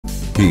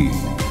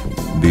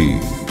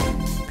Tbps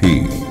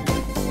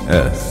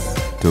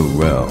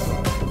Terrell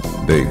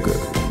Baker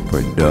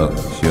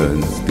Production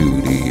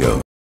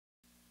Studio.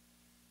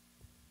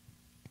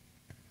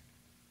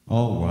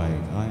 All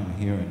right, I am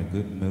here in a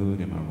good mood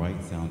in my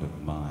right sound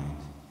of mind.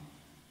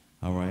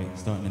 All right,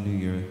 starting the new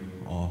year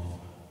off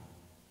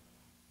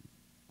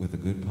with a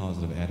good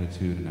positive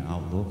attitude and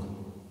outlook.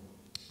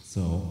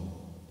 So,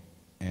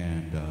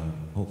 and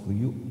hopefully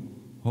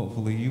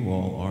you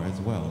all are as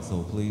well.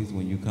 So please,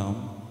 when you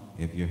come,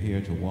 if you're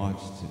here to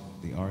watch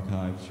the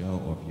archive show,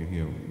 or if you're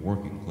here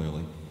working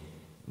clearly,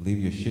 leave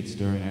your shit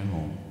stirring at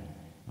home.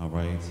 All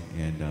right,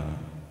 and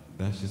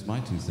that's just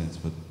my 2 cents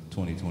for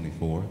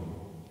 2024.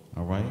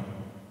 All right,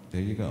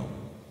 there you go.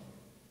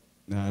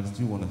 Now I just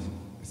do want to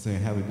say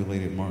happy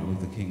belated Martin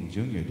Luther King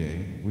Jr.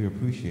 Day. We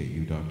appreciate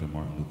you, Dr.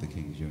 Martin Luther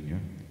King Jr.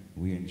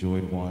 We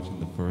enjoyed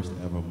watching the first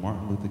ever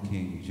Martin Luther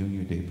King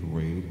Jr. Day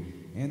parade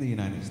in the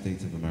United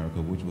States of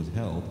America, which was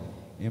held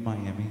in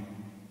Miami,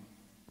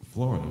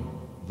 Florida,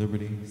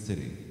 Liberty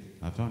City.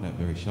 I found that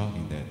very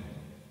shocking that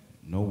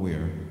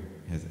nowhere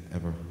has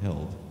ever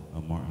held a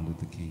Martin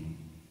Luther King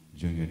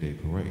Jr. Day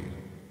parade.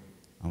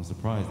 I'm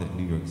surprised that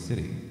New York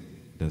City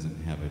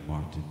doesn't have a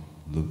Martin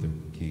Luther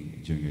King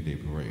Jr. Day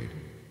parade.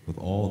 With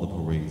all the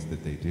parades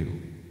that they do,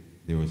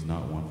 there was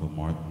not one for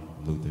Martin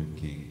Luther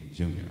King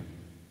Jr.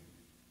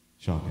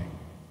 Shocking.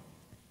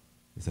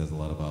 It says a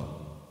lot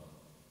about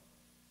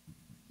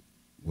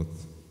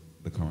what's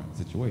the current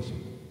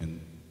situation in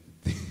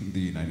the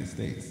United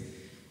States.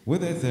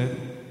 With that said,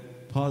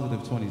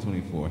 positive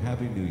 2024,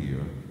 Happy New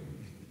Year.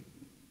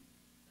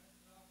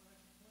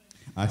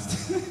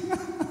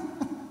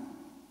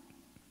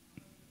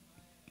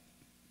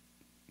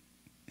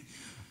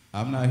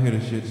 I'm not here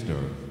to shit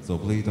stir, so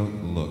please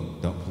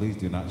please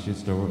do not shit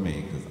stir with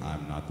me, because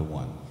I'm not the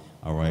one.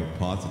 All right,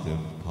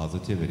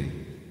 positivity.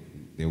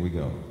 There we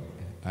go.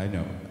 I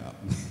know.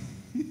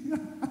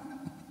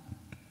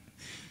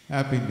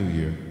 Happy New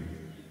Year.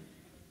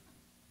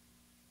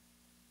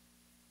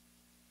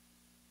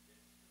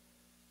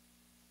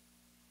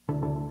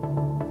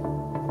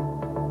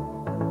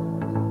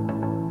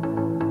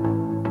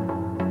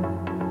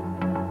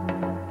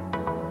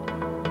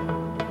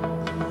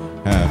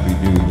 Happy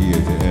New Year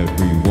to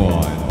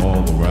everyone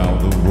all around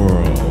the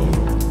world.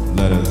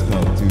 Let us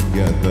come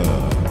together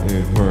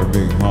in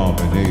perfect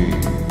harmony.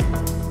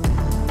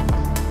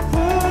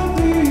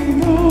 Happy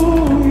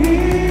New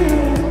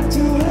Year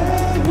to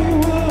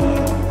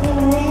everyone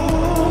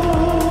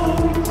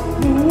around the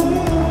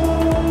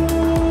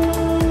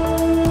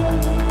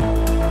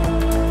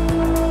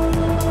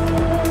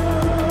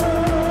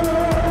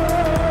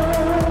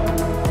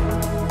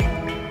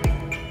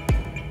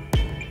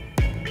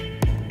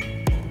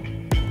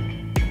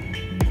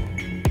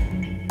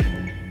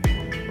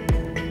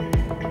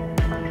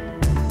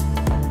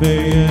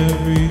May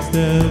every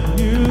step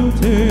you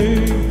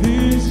take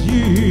this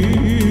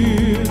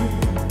year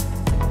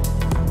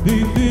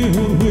be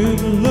filled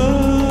with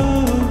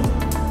love,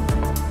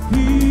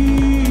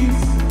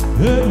 peace,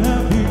 and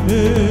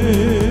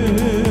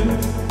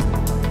happiness.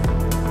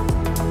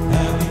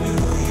 Happy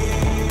New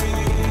Year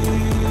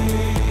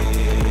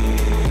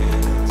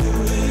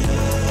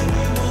to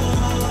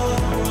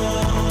everyone around the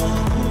world.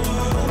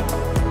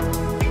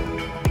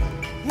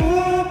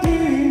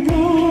 Happy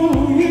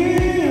New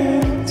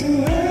Year to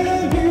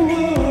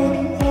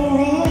everyone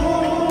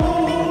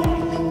around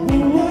the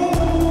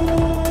world.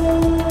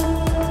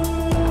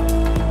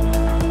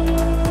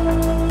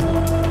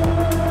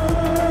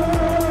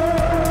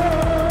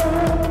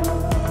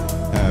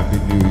 Happy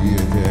New Year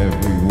to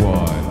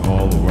everyone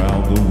all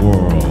around the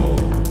world.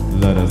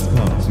 Let us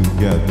come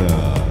together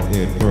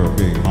in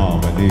perfect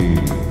harmony.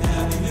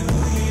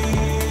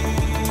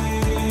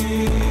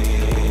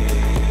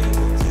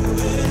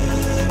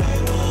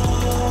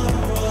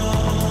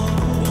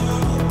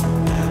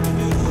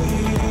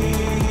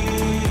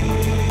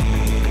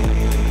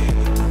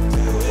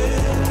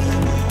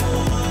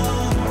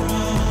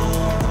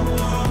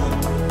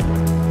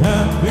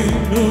 Happy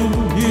New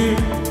Year,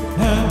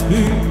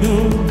 Happy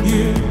New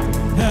Year,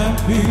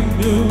 Happy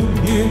New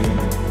Year,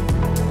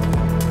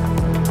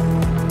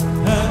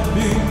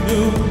 Happy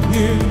New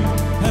Year,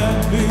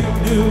 Happy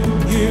New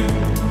Year,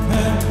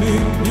 Happy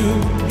New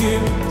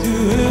Year to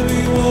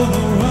everyone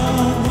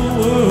around the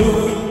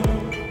world.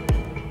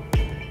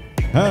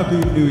 Happy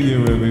New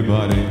Year,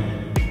 everybody.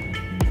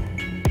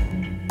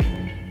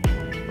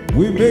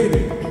 We made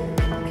it.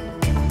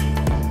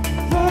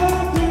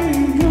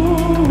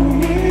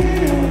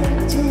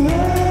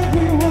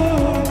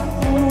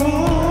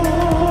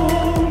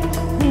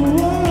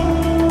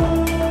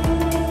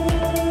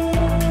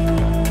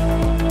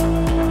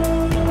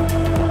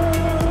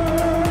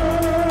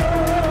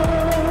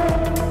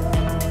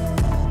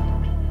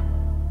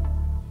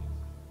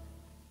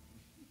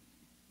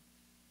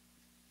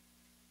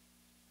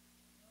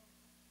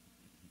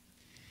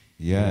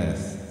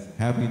 Yes.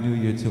 Happy New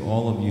Year to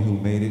all of you who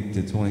made it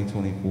to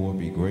 2024.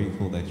 Be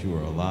grateful that you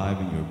are alive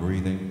and you're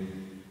breathing.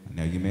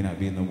 Now, you may not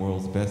be in the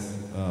world's best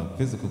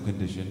physical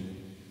condition,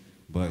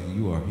 but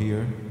you are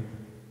here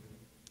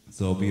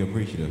So be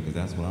appreciative, because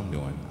that's what I'm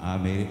doing. I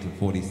made it to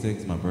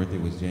 46. My birthday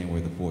was January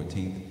the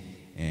 14th,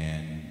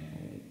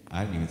 and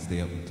I didn't even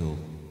stay up until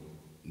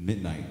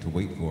midnight to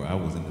wait for it. I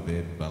was in the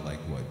bed by like,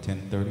 what,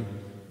 10:30?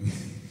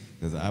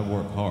 Because I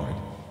work hard,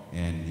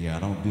 and yeah, I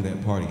don't do that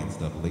partying and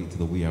stuff late to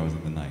the wee hours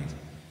of the night.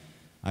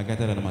 I got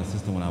that out of my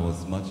system when I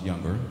was much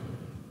younger,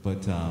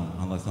 but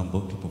unless I'm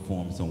booked to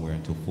perform somewhere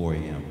until 4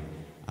 a.m.,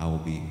 I will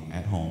be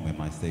at home in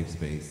my safe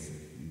space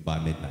by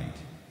midnight.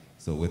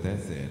 So with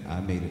that said, I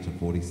made it to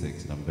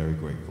 46, and I'm very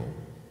grateful.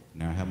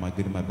 Now I have my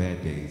good and my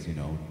bad days, you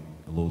know,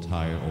 a little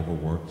tired,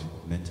 overworked,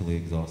 mentally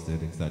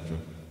exhausted, etc.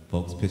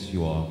 Folks piss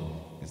you off.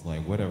 It's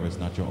like, whatever, it's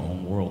not your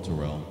own world,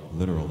 Terrell,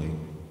 literally.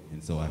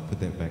 And so I put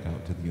that back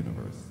out to the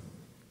universe.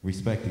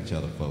 Respect each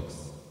other,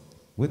 folks.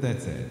 With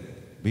that said,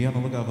 be on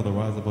the lookout for the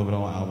Rise Above It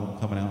All album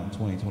coming out in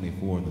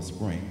 2024 in the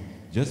spring,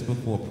 just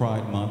before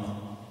Pride Month.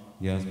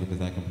 Yes, because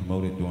I can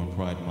promote it during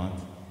Pride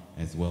Month,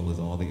 as well as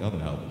all the other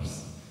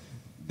albums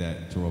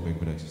that Terrell Big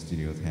Production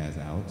Studios has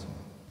out.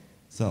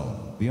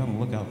 So, be on the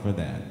lookout for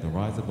that, the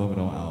Rise Above It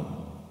All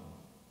album.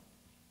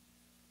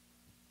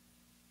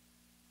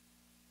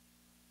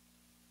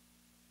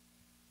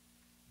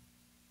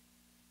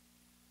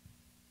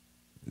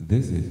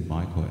 This is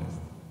my quest.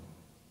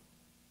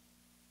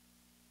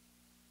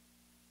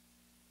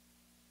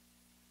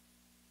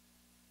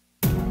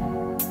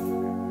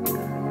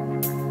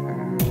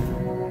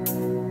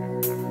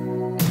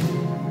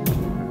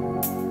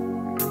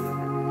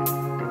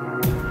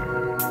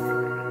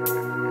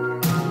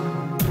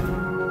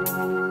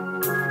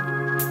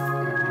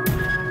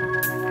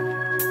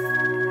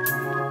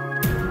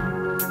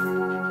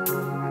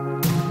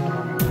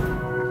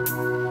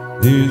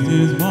 This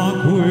is my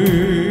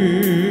quest,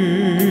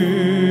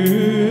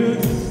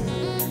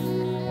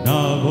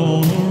 not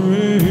gonna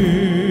rest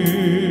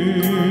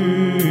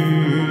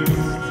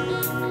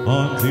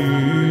until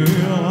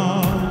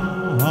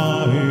I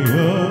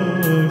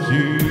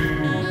achieve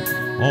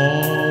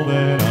all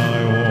that I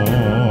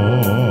want.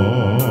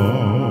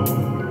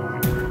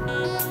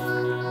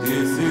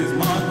 This is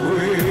my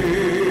quest,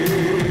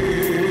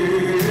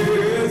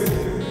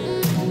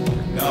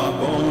 not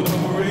gonna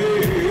rest.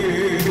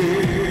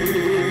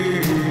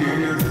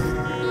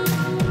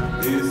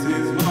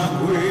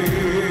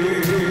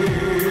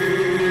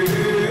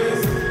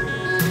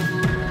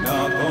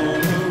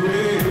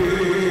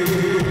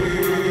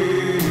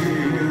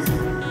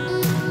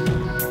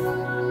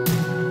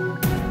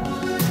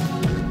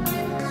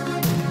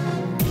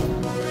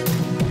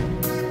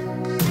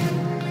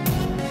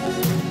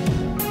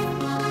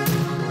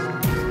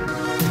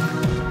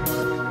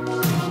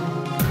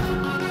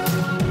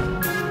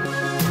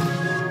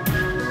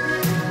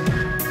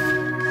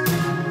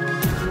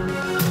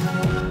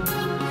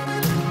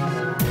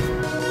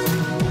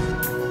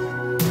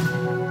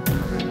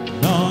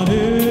 Not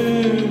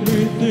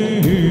everything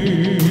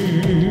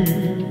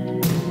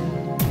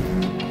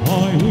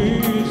I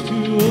wish to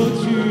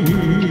achieve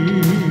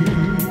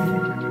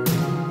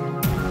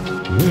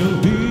will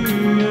be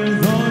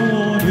as I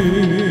want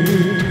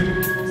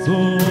it, so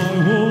I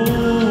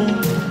won't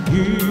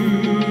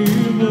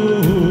give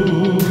up.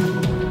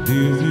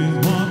 This is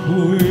my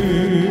quest,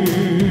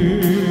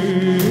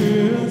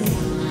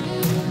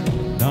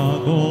 not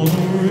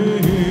gonna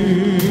rest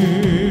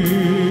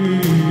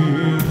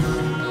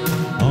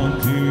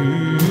until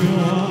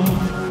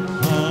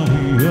I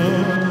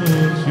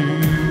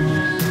achieve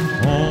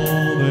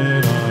all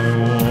that I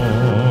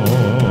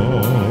want.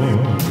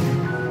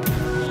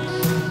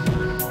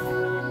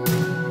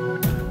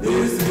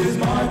 This is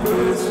my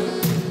quest,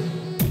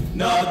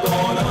 not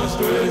gonna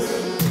stress.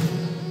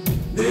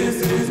 This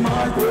is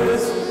my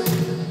quest,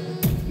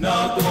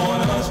 not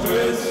gonna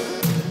stress.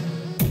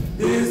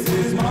 This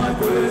is my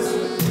quest,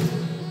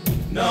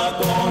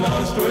 not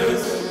gonna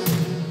stress.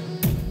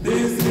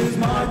 This is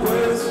my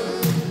quest,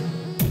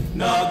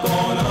 not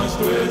gonna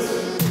stress.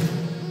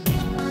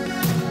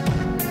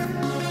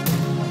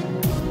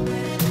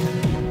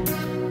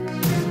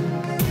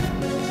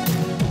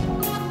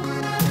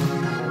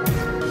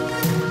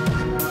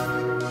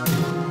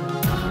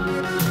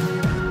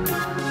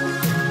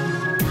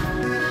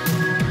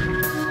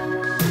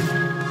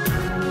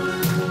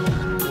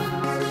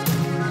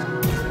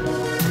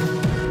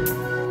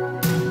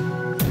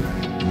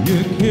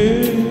 You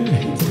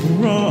can't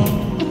run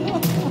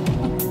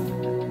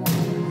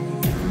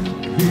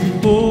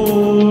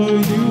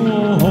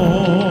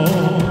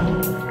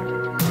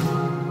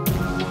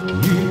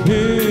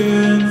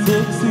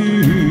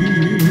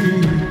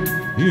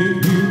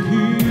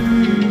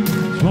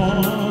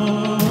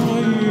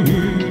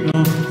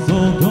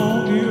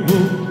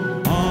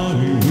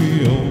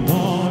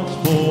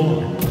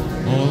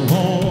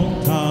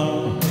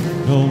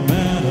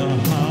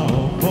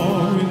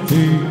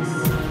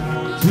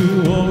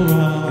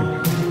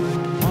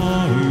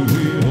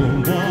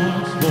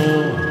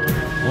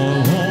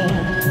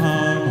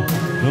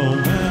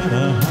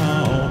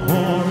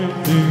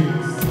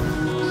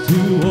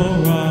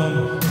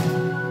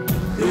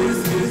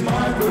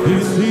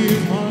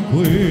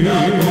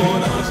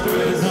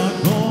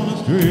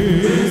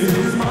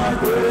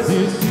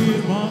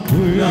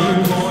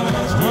not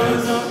gonna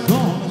stress. I'm not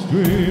gonna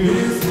stress.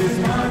 This is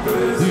my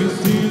quest.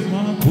 This is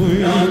my quest.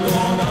 Not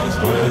gonna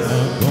stress.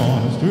 I'm not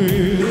gonna stress.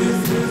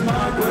 This is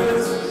my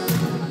quest.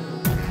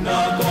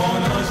 Not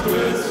gonna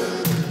stress.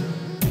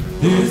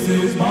 This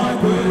is my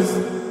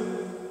quest.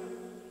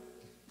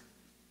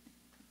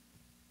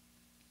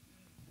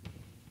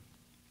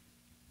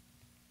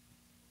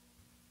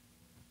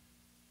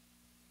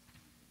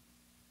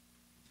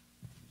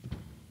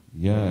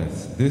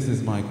 Yes, This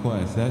Is My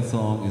Quest. That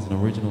song is an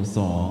original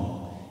song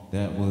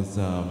that was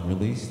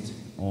released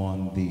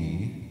on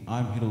the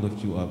I'm Here to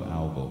Lift You Up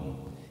album.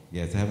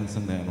 Yes, I haven't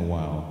sung that in a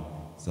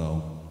while,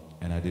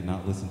 and I did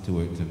not listen to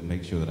it to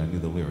make sure that I knew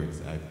the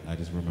lyrics. I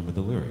just remember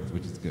the lyrics,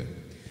 which is good.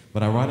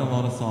 But I write a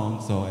lot of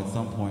songs, so at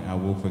some point I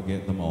will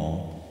forget them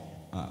all.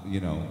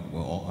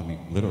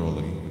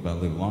 Literally, if I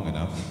live long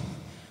enough.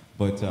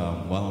 But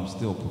while I'm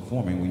still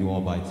performing, will you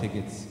all buy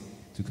tickets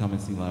to come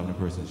and see live in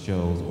person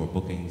shows or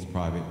bookings,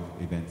 private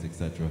events,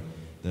 etc.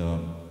 What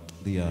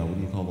do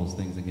you call those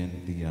things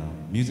again? The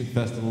music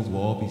festivals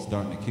will all be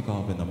starting to kick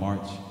off in the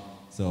March.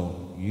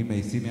 So you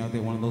may see me out there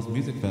at one of those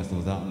music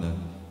festivals out in the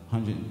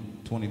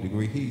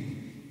 120-degree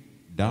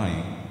heat,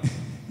 dying.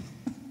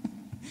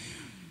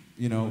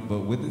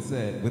 But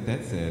with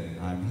that said,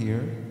 I'm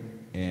here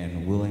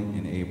and willing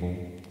and able,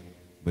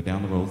 but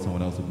down the road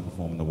someone else will be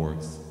performing the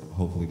works,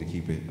 hopefully to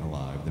keep it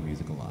alive, the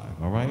music alive,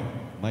 all right?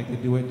 Like they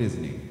do at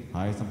Disney.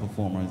 Hire some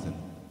performers and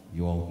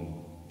you all can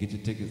get your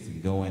tickets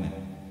and go in and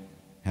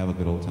have a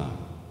good old time.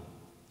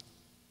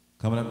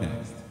 Coming up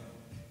next.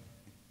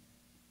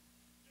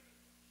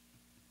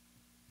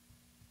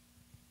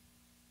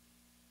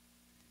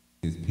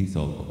 Is peace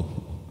all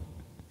over.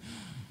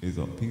 Is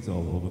peace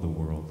all over the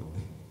world.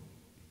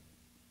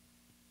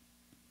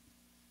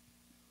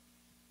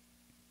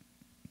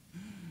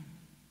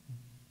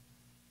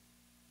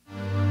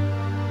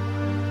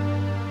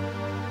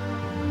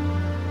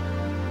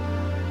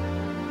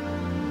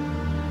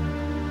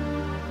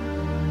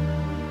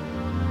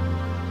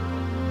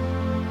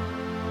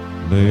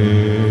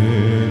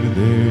 Let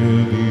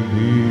there be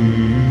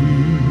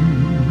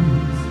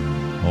peace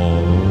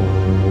all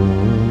over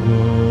the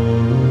world.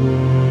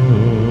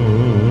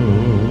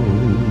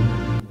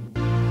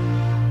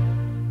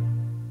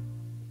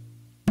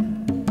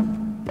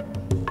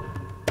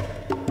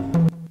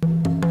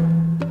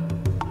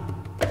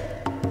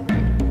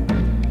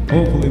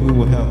 Hopefully we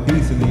will have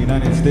peace in the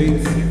United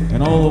States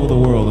and all over the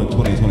world in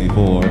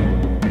 2024.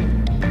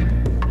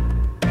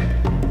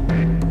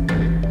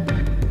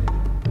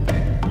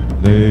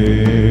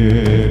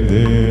 Let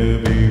there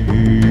be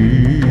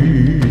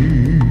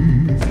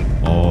peace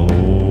all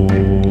over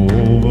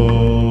the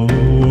world.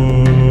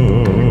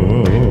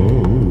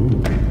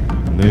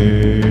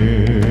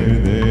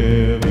 Let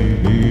there be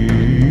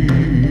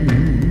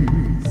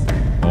peace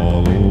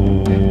all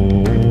over the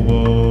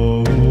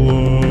world.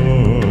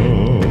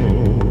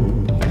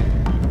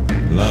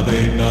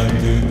 Loving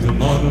unto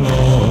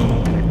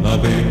Lord,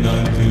 loving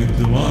unto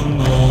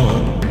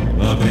Lord,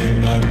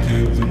 loving unto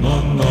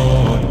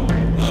Lord.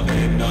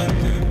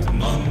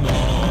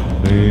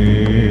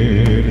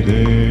 Let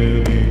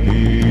there be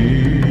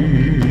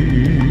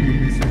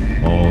peace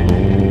all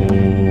over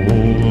the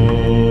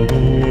world.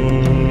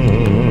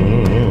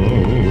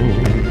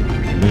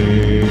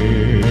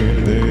 Let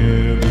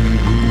there be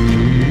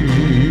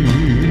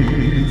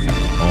peace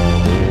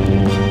all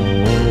over the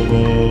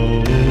world.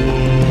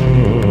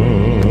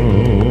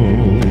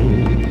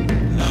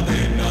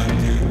 Loving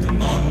unto the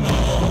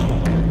Lord,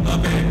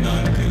 loving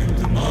unto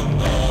the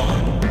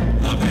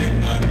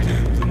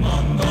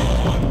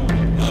Lord,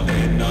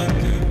 loving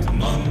unto the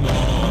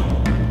Lord.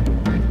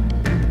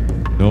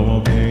 No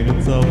more pain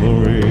and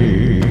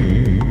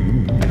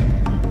suffering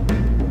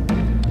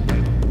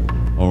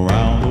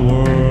around the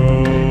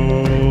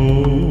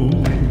world.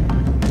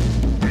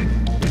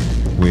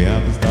 We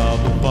have to stop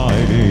the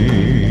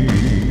fighting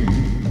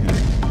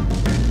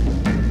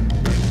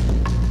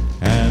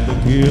and the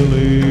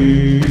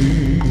killing.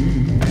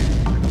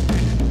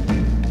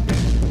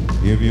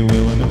 If you're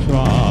willing to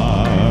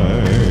try,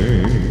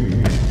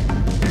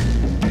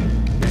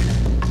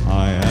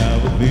 I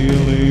have a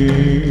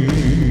feeling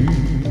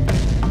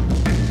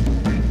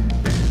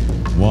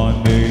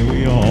one day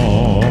we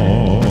all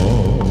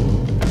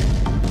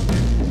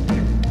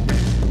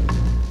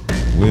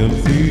will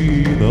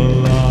see the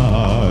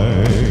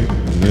light.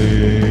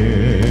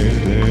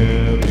 Let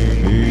there be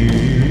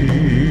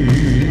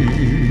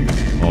peace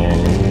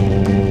all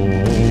over the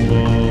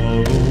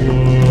world.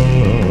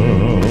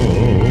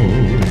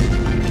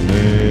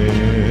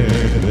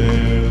 Let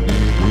there be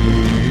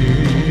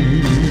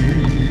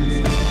peace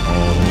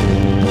all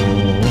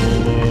over the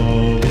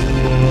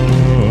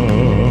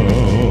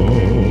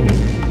world.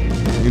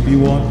 If you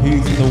want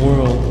peace in the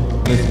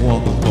world, let's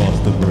walk across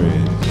the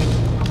bridge.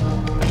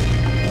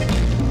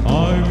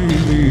 I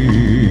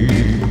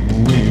believe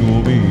we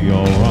will be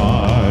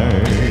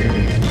alright.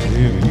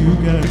 If you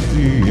can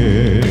see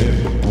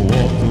it,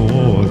 walk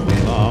towards the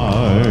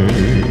light.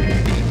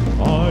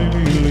 I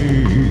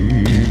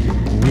believe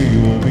we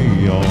will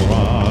be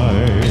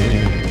alright.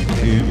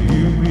 If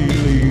you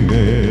believe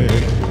it,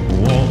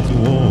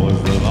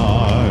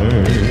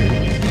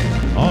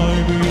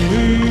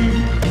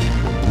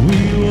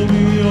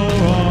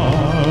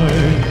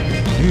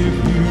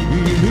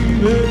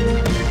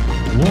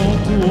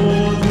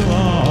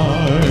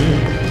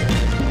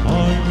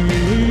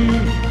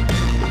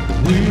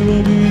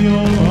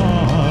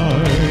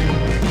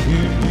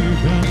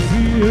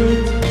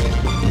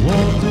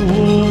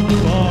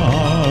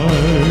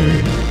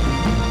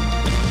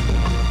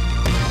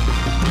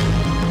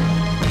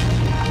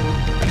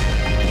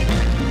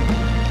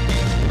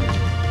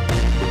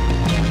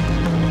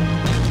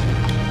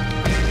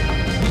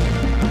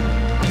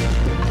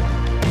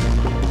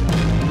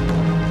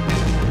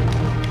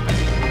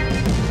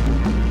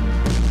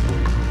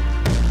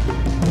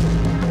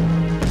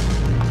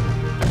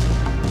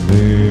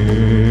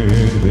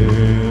 let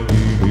there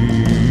be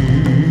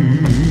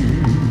peace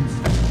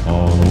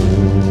all over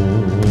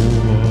the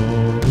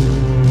world.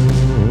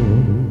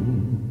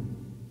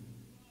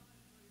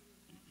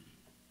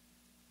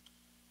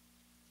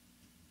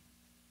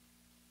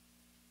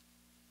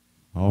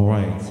 All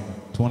right,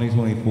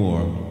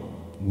 2024,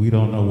 we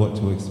don't know what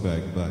to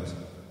expect, but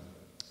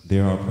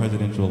there are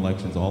presidential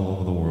elections all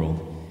over the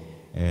world,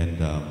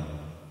 and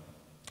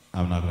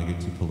I'm not going to get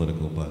too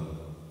political, but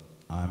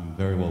I'm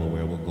very well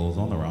aware of what goes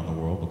on around the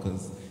world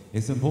because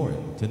it's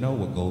important to know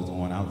what goes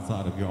on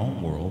outside of your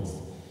own worlds,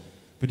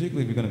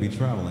 particularly if you're going to be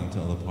traveling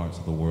to other parts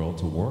of the world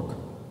to work,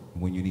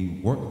 when you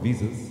need work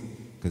visas,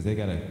 because they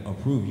got to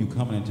approve you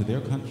coming into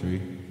their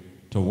country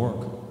to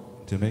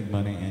work, to make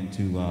money, and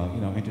to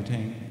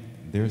entertain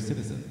their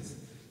citizens.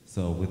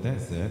 So with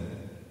that said,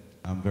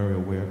 I'm very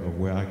aware of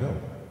where I go,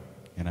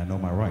 and I know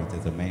my rights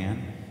as a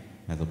man,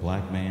 as a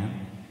black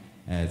man,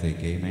 as a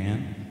gay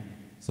man.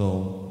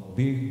 So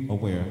be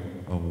aware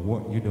of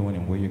what you're doing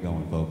and where you're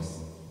going,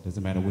 folks.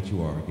 Doesn't matter what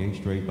you are, gay,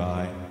 straight,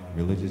 bi,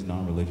 religious,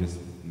 non-religious,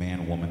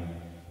 man, woman,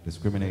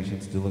 discrimination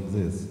still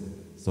exists.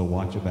 So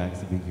watch your backs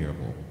and be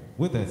careful.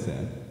 With that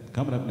said,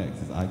 coming up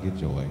next is I Get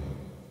Joy.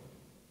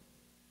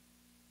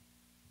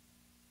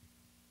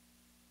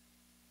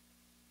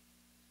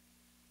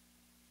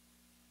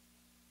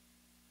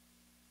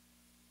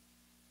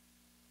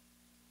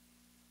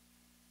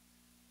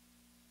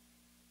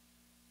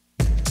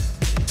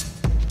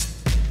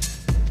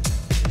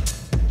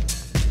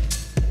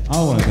 I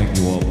want to thank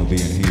you all for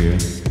being here.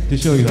 To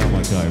show you how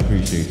much I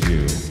appreciate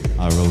you,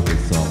 I wrote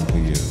this song for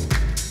you.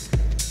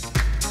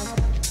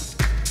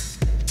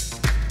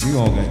 You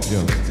all got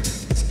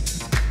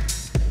jokes.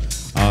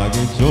 I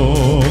get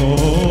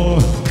joy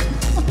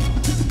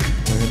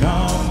when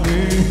I'm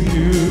with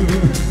you.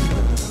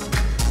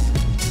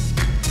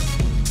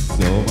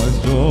 So much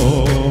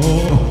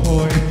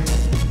joy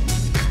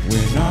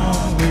when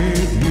I'm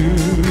with you.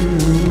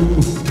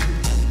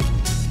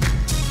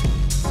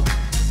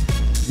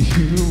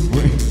 You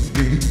bring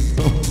me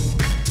so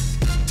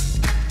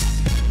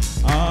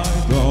I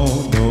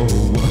don't know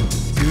what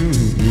to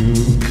do.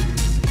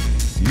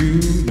 You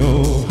know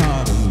how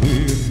to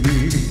lift me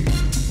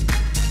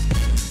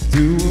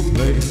to a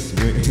place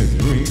where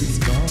dreams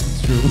come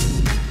true.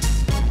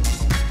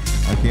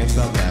 I can't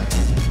stop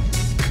laughing.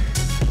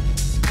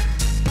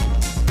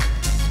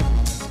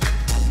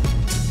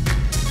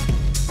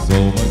 So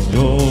much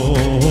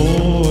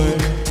joy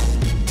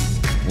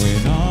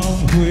when I'm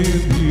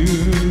with you.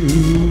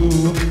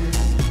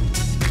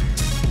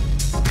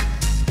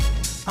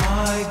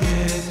 I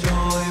get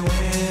joy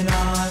when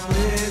I'm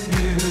with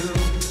you.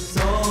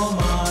 So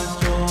much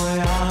joy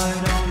I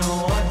don't know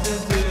what to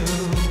do.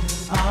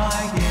 I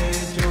get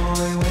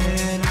joy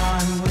when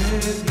I'm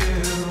with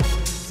you.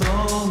 So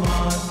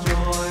much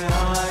joy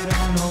I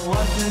don't know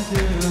what to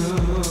do.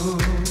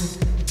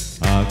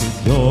 I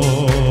get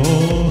joy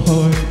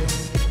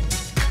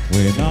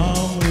when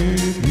I'm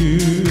with you.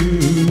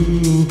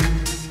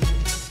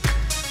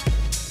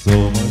 So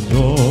much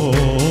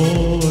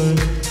joy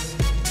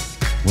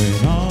when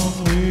I'm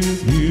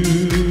with you.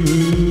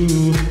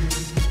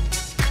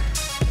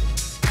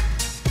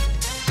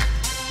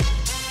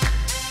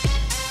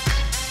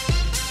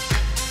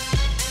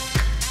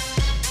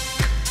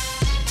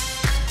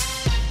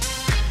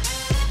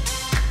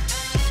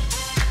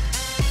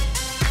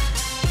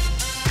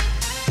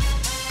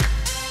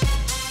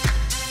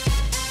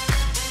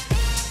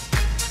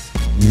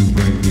 You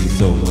bring me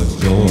so much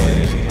joy,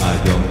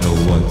 I don't know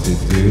what to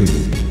do.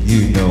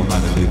 You know how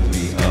to lift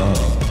me up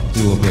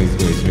to a place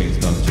where dreams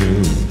come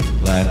true.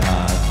 Glad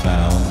I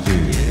found you,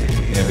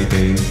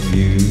 everything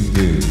you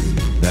do.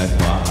 That's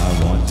why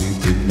I want you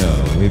to know.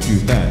 If you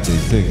fancy,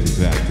 take it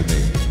back to me.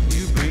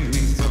 You bring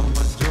me so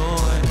much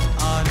joy,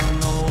 I don't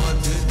know what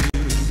to do.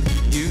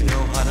 You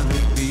know how to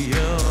lift me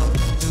up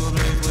to a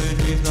place where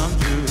dreams come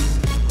true.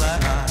 Glad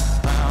I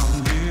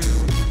found you,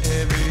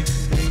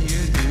 everything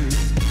you do.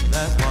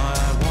 That's why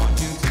I want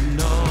you to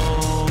know.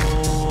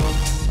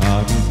 I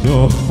get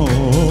joy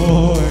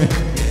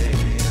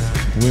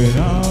when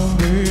I'm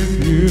with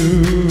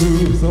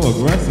you. So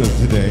aggressive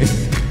today.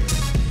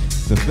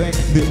 To thank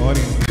the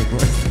audience is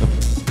aggressive.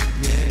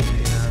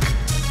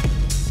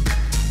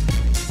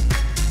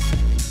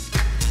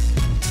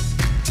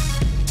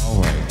 All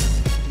right.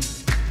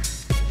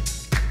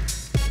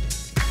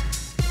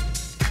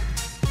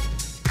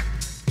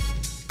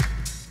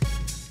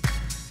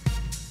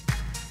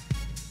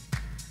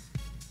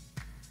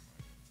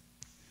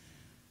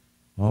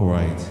 All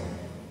right.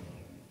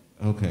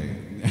 Okay.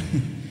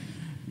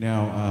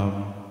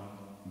 Now,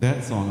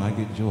 that song, I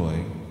Get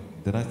Joy,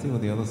 did I say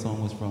what the other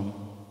song was from?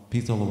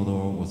 Peace All Over the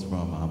World was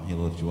from He'll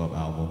Lift You Up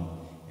album,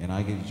 and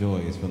I Get Joy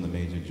is from the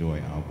Major Joy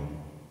album.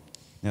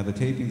 Now, the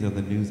tapings of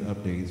the news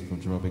updates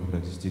from Terrell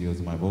Production Studios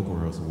and my vocal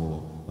rehearsal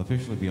will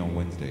officially be on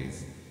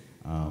Wednesdays.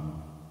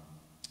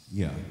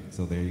 Yeah,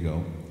 so there you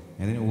go.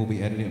 And then it will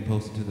be edited and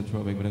posted to the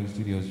Terrell Production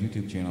Studios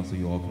YouTube channel so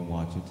you all can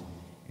watch it,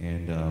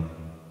 and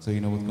so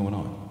you know what's going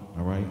on,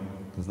 all right?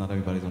 Because not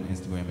everybody's on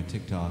Instagram and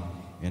TikTok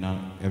and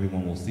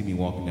everyone will see me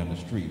walking down the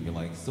street and be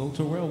like, so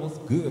Terrell, what's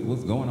good?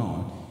 What's going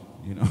on?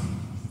 You know?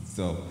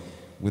 So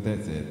with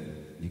that said,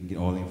 you can get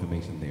all the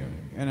information there.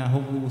 And I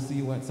hopefully will see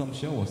you at some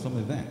show or some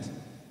event.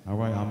 All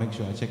right, I'll make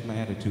sure I check my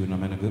attitude and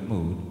I'm in a good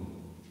mood.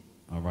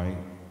 All right?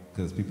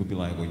 Because people be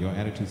like, well, your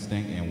attitude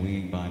stink and we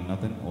ain't buying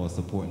nothing or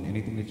supporting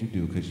anything that you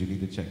do because you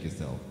need to check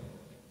yourself.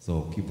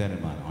 So keep that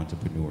in mind,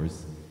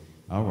 entrepreneurs.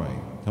 All right,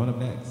 coming up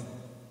next.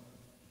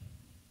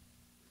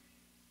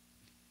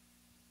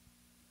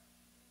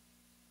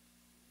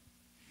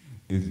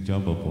 Is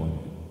Jump Up On It.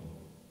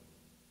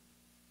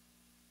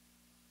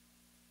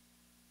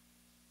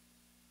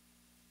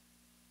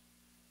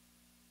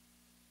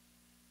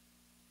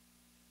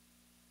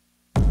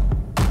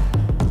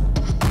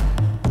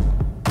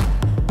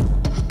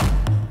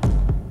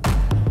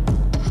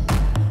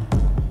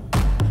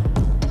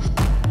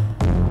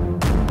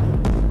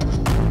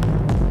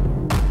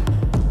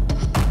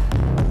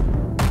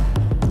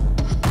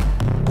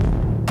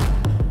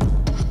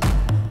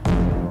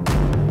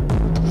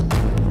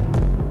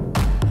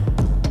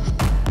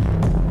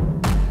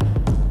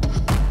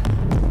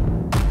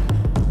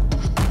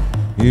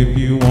 If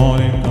you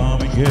want it,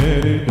 come and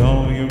get it.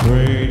 Don't be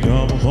afraid,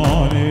 jump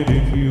upon it.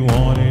 If you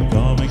want it,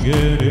 come and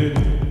get it.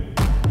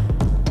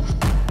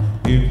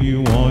 If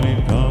you want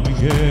it, come and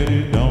get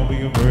it. Don't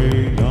be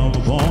afraid, jump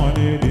upon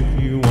it.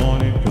 If you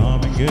want it,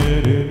 come and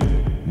get it.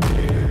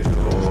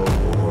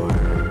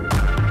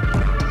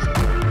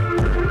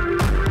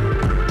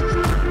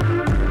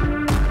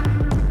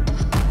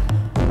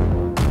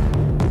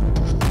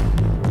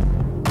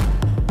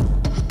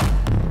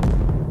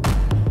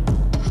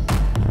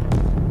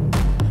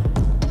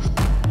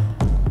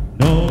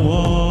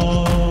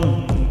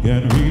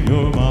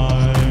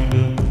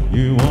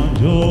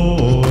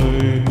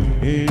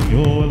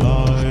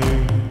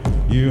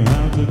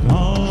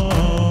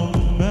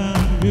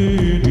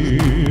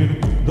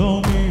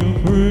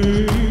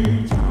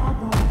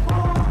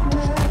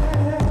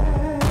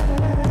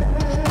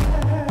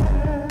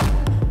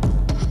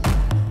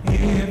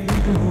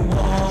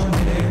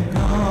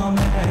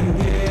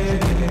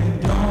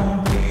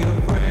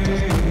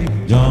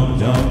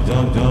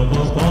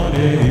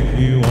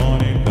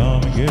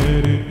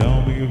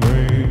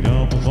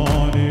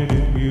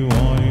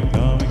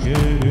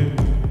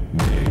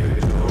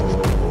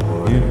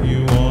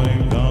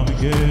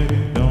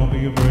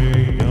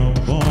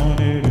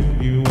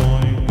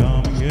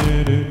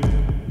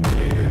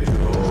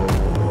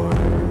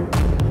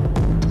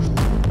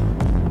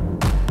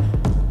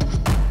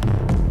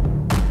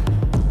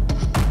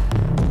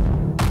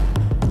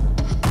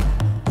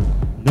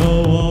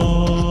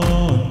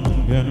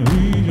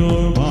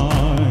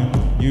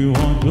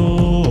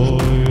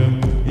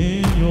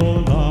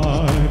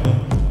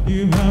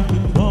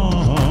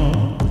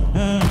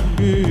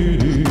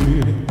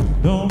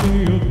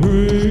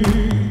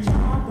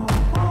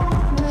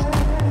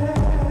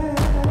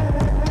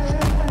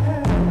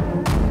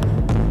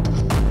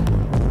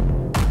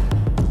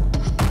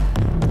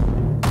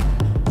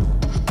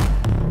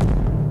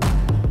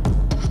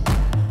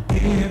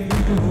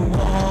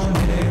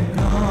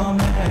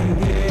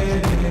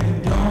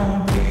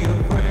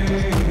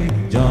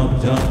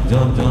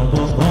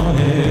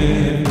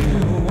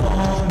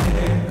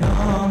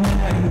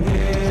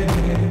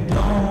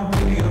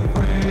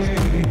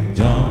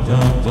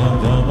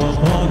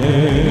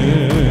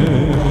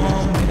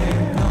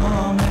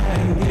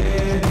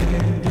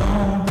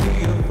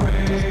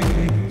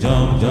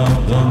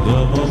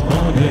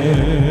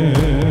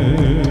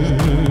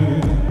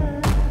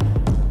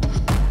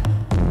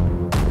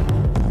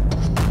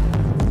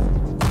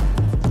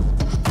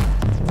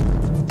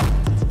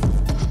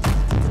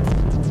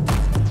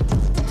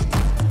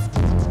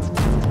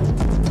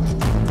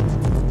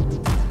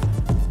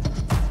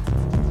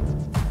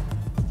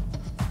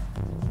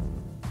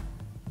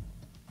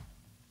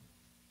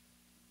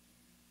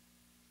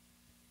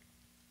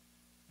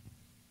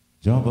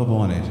 Jump Up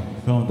On It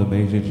from the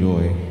Major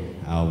Joy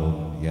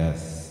album.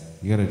 Yes,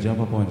 you gotta jump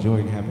up on joy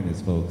and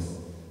happiness, folks.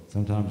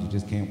 Sometimes you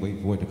just can't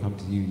wait for it to come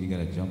to you. You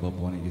gotta jump up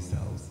on it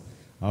yourselves.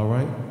 All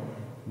right.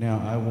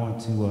 Now I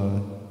want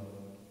to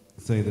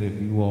say that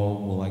if you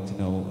all would like to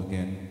know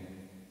again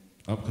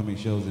upcoming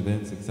shows,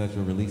 events,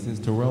 etc., releases,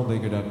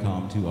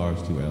 TerrellBaker.com, 2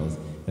 R's, 2 L's.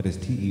 That is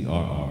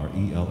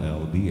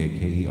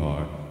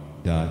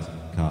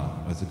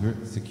TerrellBaker.com. It's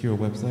a secure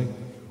website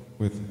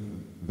with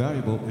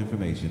valuable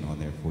information on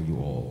there for you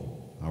all.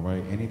 All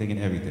right, anything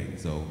and everything.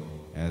 So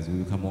as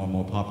we become more and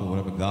more popular,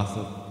 whatever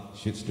gossip,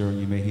 shit stirring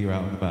you may hear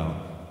out and about,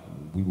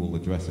 we will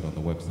address it on the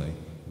website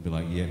and be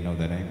like, yeah, no,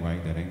 that ain't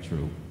right, that ain't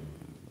true.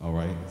 All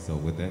right, so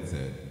with that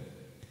said,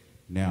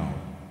 now,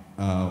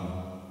 I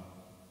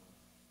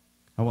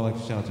would like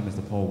to shout out to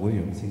Mr. Paul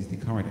Williams. He's the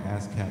current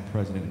ASCAP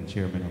president and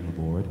chairman of the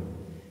board,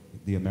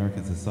 the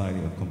American Society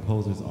of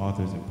Composers,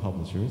 Authors, and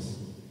Publishers.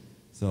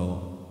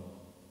 So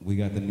we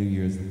got the New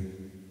Year's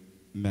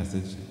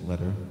message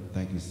letter.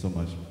 Thank you so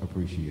much,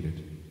 appreciate it.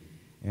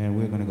 And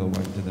we're gonna go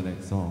right to the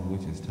next song,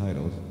 which is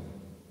titled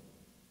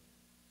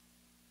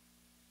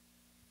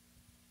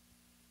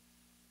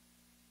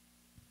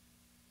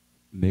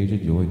Major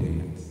Joy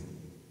Dance.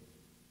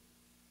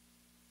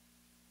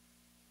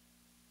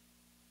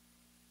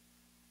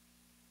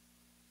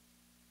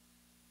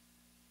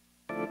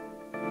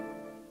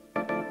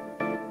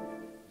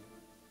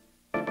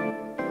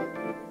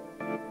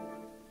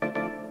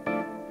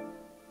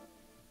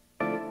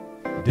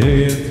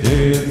 Dance,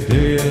 dance,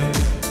 dance.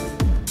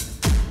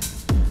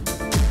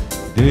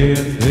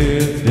 Dance,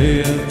 dance,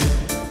 dance.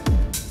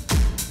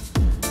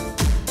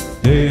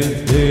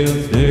 Dance,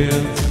 dance,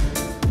 dance.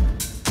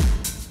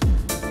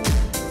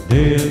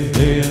 Dance,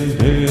 dance,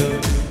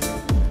 dance.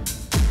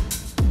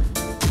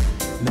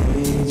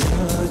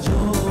 Major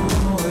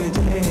Joy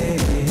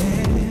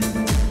Dance,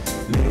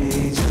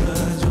 Major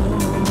Joy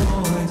Dance,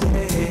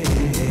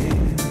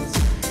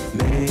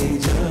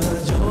 Major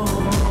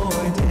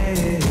Joy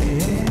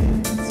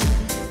Dance,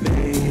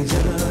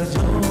 Major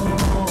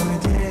Joy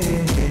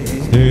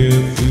Dance.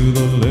 Step to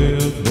the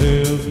left,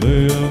 left,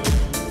 left.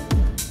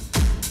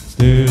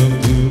 Step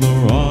to the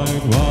right,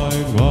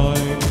 right,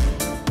 right.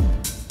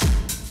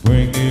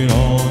 Bring it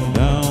on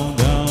down,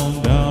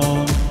 down,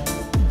 down.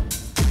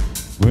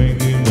 Bring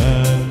it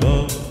back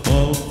up,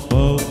 up,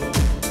 up.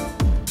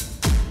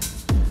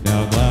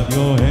 Now clap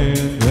your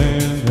hands,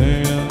 hands,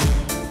 hands.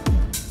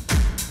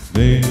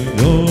 Make it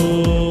go.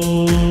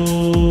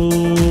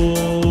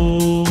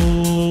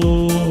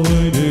 Major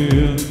Joy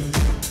Dance,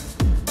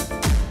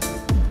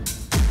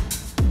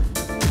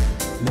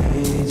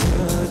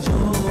 Major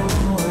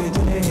Joy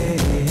Dance,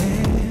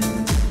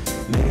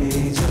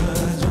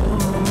 Major Joy Dance,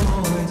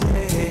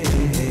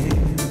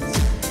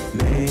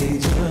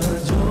 Major Joy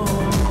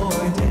Dance.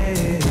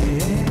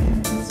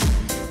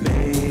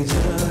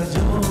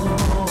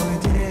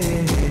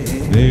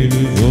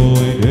 Major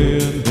joy,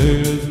 dance,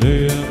 dance,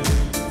 dance.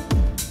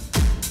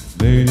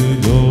 Major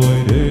joy,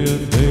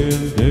 dance,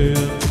 dance,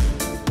 dance.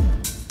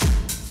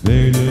 Major joy, dance.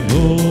 Major joy.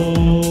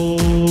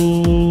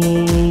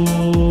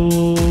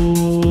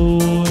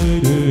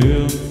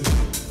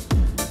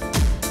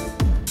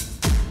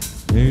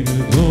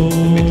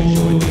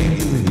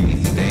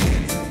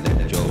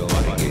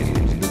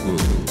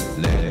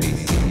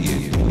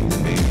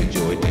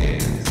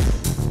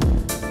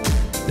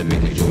 The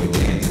Major Joy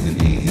Dance is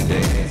an easy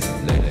dance.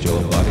 Let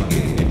your body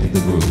get into the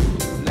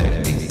groove.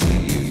 Let me see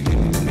you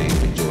do the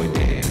Major Joy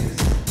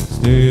Dance.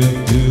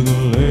 Step to the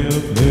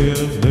left,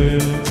 left,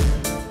 left.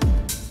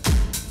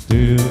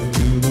 Step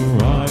to the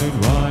right,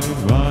 right,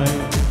 right.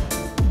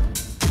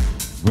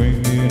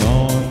 Bring it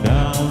on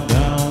down,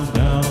 down,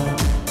 down.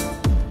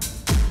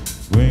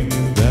 Bring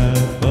it back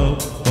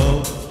up,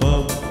 up,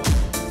 up.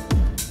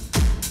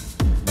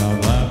 Now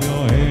clap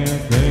your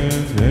hands,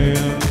 hands,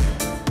 hands.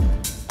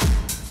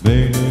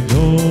 Major joy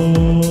dance.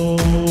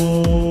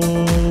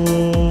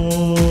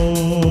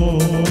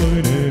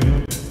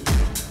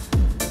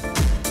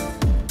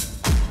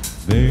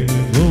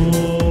 Major joy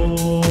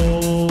dance.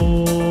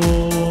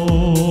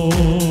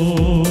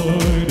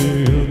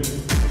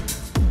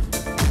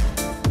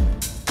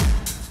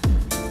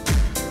 Major Joy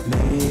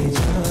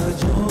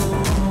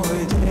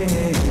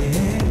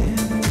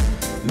Dance,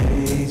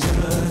 Major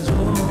Joy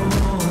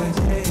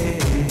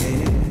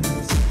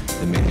Dance.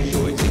 The Major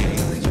Joy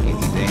Dance is an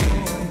easy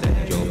dance.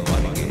 Let your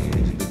body get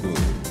into the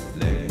groove.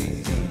 Let me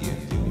see you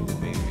do the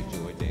Major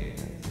Joy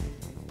Dance.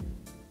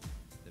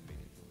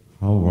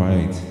 All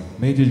right,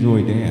 Major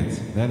Joy Dance.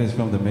 That is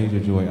from the Major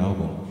Joy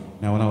album.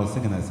 Now, when I was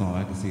singing that song,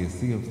 I could see a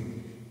sea of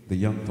the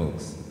young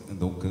folks,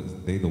 because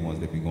they're the ones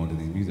that be going to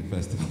these music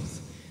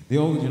festivals. The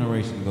older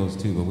generation goes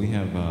too, but we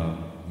have,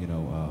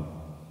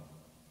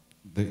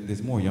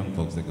 there's more young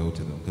folks that go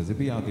to them, because they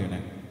be out there in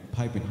that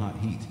piping hot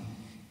heat,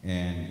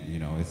 and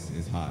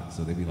it's hot,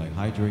 so they be like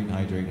hydrate,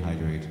 hydrate,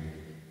 hydrate,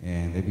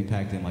 and they be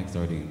packed in like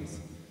sardines.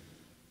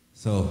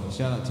 So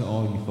shout out to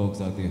all you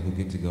folks out there who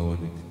get to go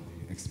and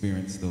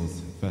experience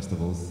those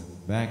festivals.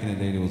 Back in the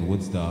day, there was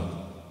Woodstock.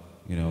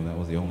 That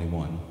was the only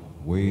one.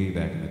 Way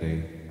back in the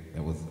day,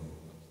 that was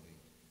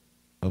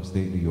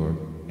upstate New York.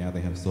 Now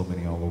they have so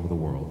many all over the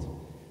world.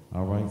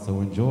 All right,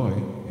 so enjoy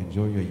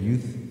your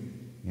youth,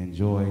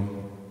 enjoy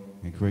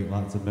and create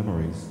lots of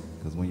memories.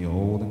 Because when you're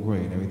old and gray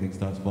and everything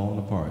starts falling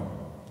apart,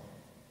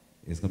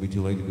 it's gonna be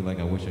too late to be like,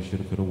 I wish I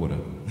shoulda, coulda, woulda.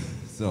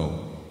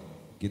 So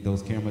get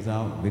those cameras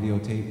out,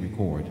 videotape,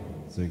 record,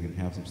 so you can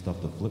have some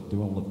stuff to flip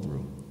through and look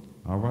through.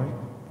 All right,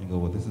 and go,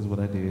 well, this is what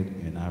I did,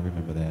 and I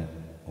remember that,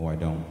 or I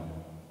don't.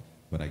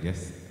 But I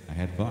guess I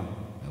had fun.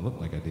 I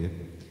looked like I did.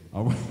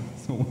 All right,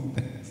 so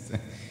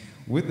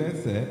with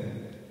that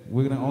said,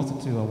 we're gonna also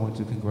too, I want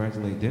to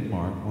congratulate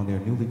Denmark on their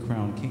newly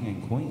crowned king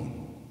and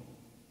queen.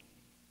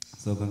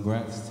 So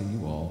congrats to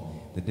you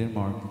all. The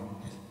Denmark,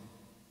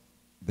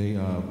 they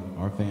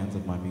are fans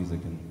of my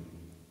music, and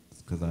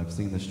because I've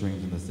seen the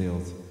streams and the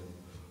sales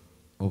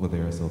over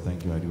there, so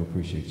thank you, I do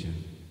appreciate you.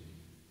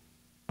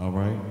 All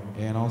right,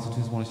 and also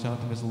just want to shout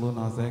out to Mr. Lil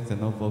Nas X. I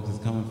know folks is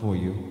coming for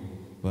you,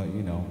 but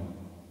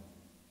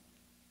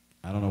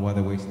I don't know why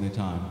they're wasting their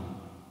time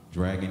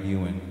dragging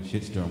you and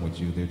shitstorm with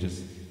you. They're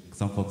just,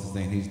 some folks are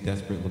saying he's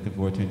desperate, looking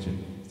for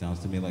attention. Sounds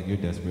to me like you're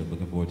desperate,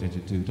 looking for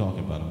attention too,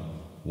 talking about him.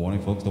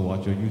 Wanting folks to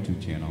watch your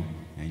YouTube channel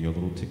and your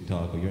little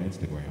TikTok or your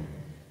Instagram.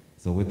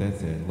 So with that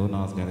said, Lil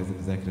Nas got his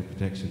executive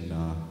protection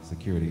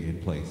security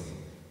in place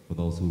for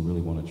those who really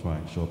want to try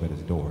and show up at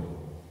his door.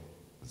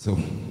 So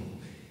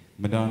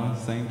Madonna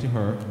sang to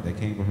her. They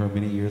came for her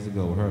many years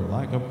ago. Her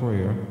Like a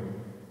Prayer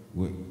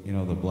with, you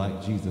know, the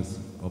black Jesus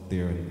up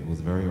there, and it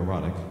was very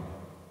erotic.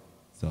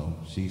 So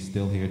she's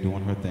still here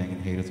doing her thing,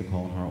 and haters are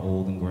calling her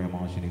old and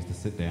grandma. She needs to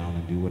sit down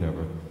and do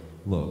whatever.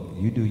 Look,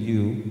 you do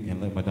you,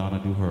 and let Madonna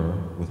do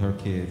her with her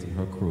kids and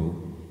her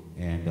crew,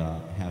 and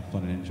have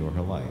fun and enjoy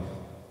her life.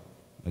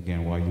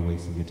 Again, why are you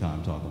wasting your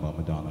time talking about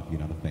Madonna if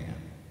you're not a fan?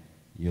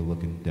 You're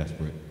looking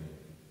desperate.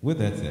 With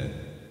that said,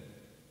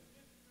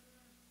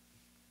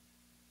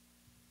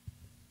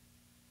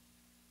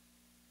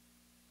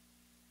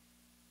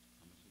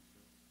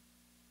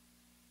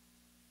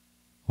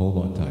 hold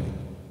on tight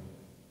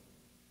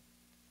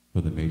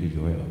for the Major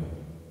Joy album.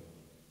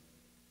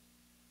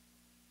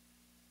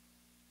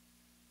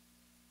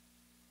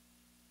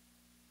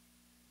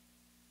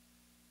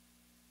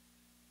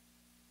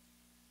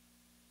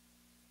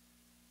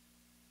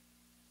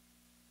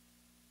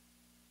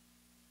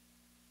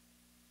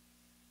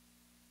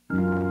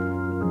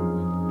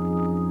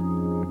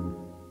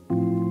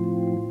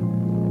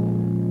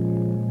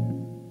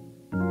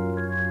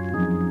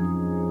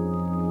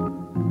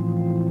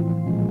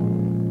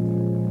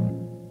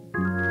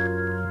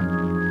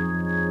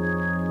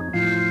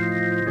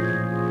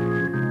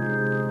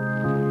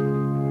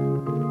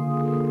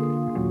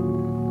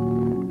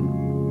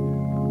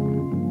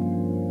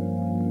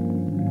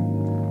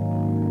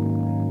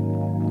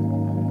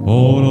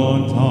 Hold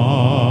on tight,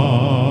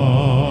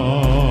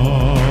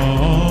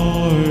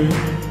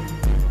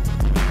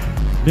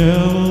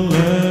 never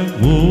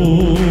let go.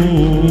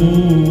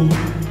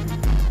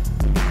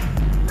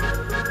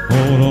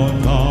 Hold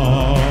on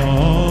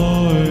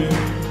tight,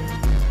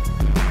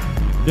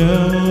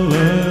 never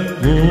let go. Hold on tight,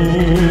 never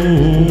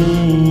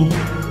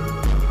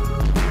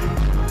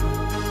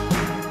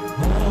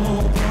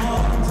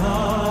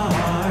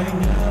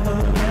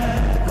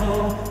let go.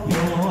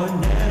 You're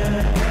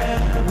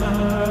never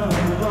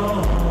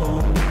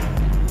alone.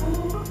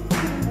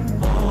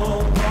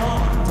 Hold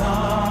on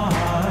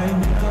tight,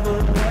 never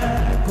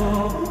let go.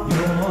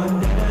 You're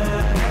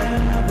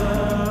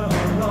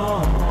never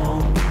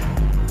alone.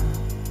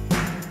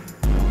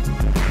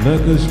 Let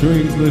the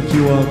strings lift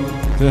you up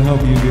to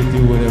help you get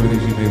through whatever it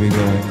is you may be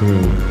going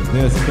through.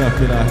 There's stuff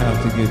that I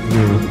have to get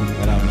through,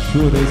 and I'm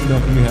sure there's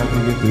stuff you have to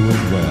get through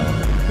as well.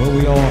 But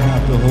we all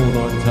have to hold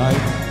on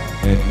tight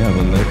and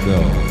never let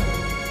go.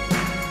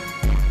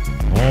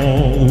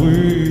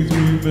 Always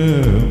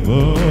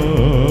remember,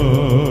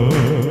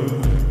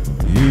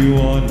 you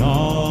are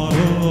not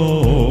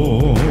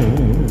alone.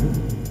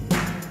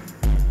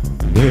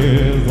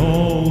 There's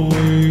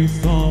always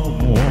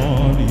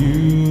someone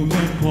you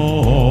can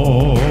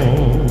call.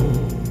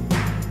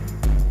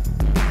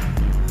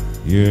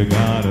 You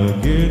gotta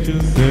get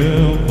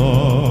yourself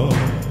up,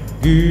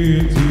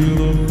 get to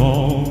the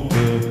phone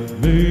to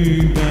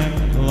make that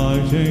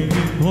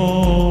life-changing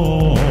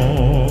call.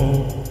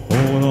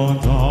 Hold on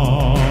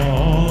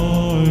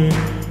tight,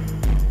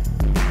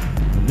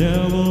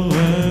 never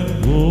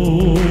let go.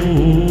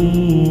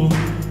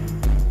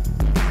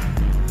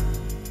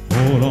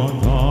 Hold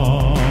on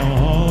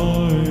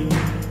tight,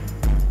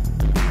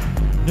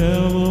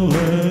 never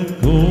let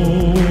go.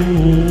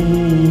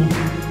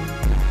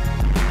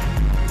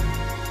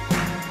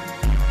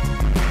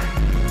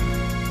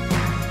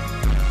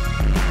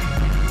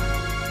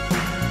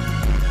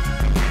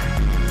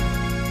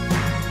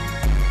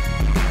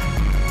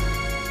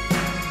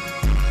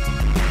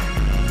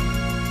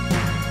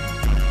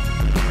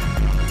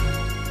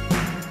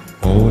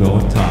 Hold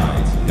on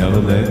tight, never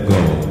let go.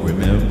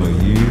 Remember,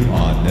 you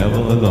are never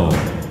alone.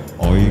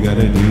 All you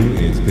gotta do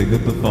is pick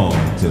up the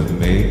phone to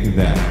make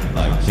that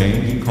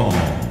life-changing call.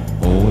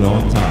 Hold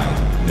on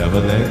tight, never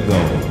let go.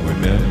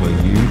 Remember,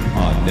 you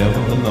are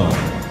never alone.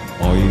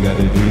 All you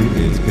gotta do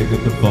is pick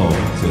up the phone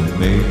to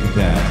make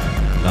that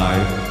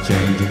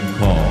life-changing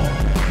call.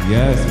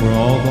 Yes, we're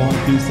all going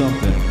through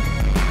something.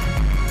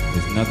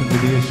 There's nothing to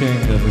be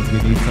ashamed of if you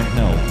need some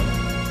help.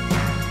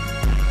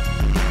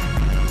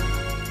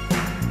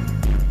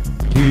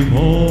 Keep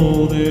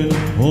holding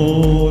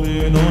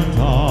on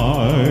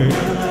tight.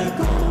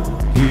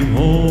 Keep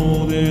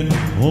holding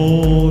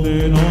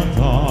on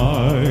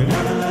tight.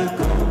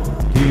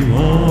 Keep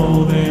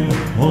holding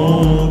on tight. Keep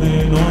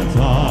holding on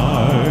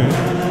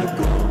tight.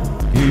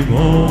 Keep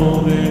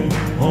holding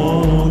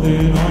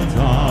on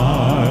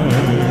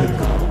tight.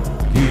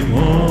 Keep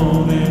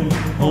holding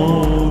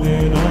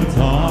on tight.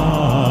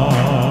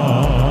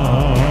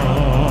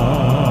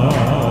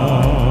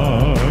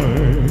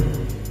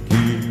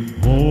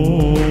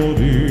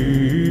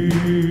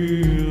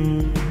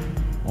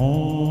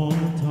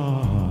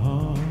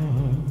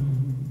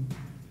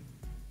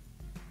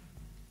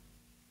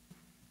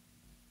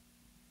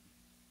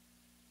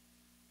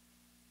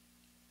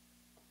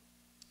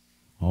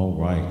 All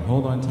right,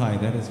 hold on tight.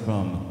 That is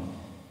from,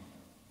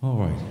 all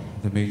right,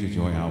 the Major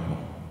Joy album.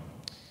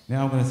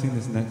 Now I'm going to sing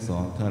this next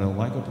song titled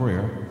Like a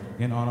Prayer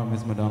in honor of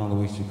Miss Madonna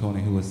Louise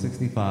Ciccone, who is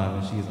 65,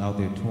 and she is out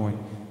there touring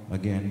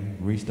again,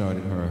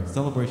 restarted her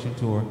celebration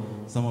tour,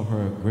 some of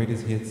her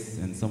greatest hits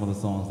and some of the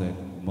songs that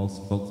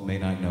most folks may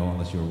not know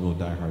unless you're a real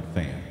diehard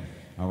fan.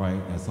 All right,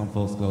 as some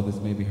folks go, this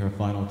may be her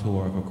final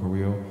tour of her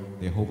career.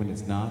 They're hoping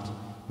it's not,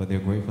 but they're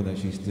grateful that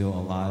she's still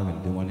alive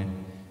and doing it.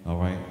 All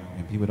right,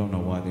 and people don't know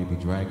why they'd be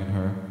dragging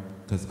her,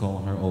 because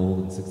calling her old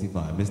and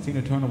 65. Miss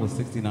Tina Turner was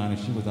 69 and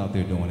she was out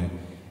there doing it,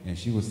 and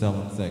she was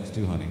selling sex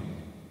too, honey.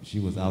 She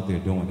was out there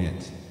doing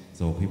it.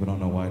 So people don't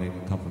know why they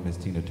didn't come from Miss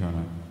Tina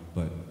Turner,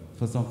 but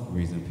for some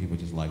reason, people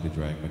just like to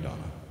drag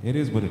Madonna. It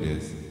is what it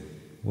is.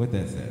 With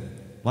that said,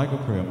 Like a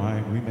Prayer,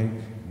 my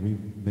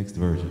remixed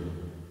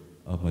version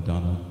of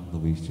Madonna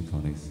Louise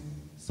Cicconi's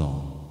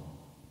song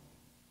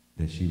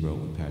that she wrote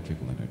with Patrick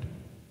Leonard.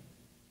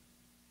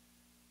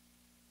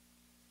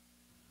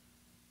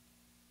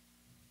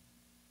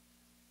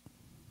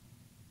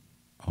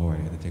 All right,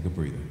 I had to take a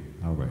breather.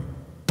 All right.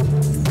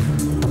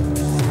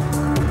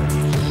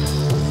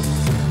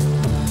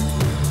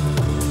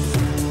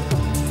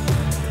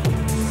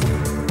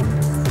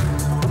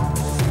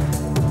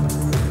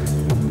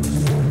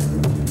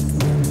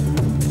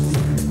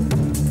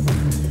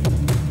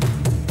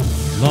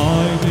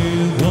 Life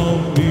is a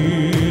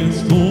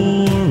mystery,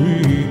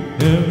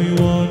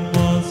 everyone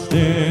must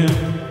stand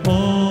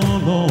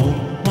alone.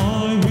 I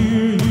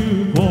hear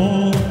you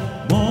call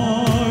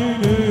my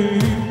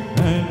name,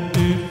 and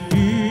it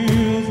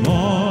feels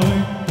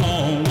like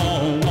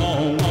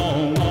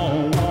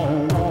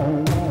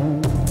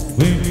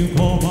when you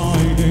call my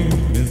name,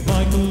 it's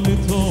like a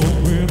little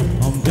prayer.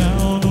 I'm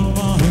down on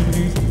my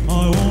knees, I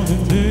want to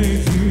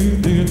take you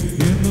there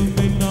in the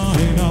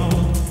midnight hour.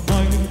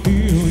 I can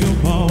feel your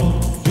power.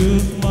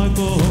 Just like a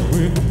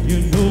brick, you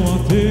know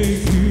I'll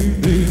take you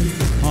there.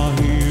 I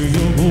hear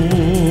your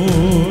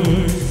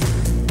voice,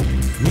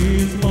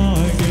 it's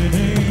like an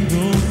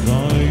angel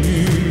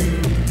sighing.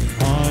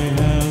 I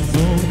have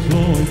no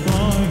choice, I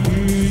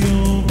hear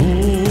your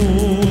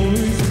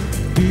voice,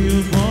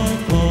 feels like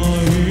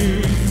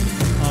flying.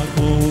 I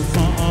close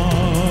my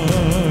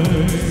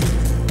eyes,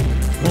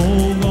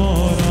 oh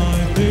Lord, I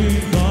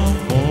think I'm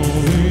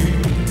falling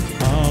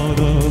out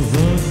of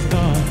the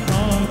sky.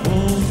 I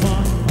close my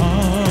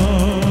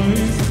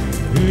eyes,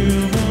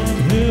 heaven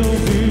help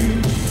me.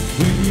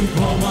 When you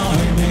call my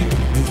name,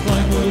 it's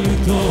like a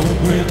little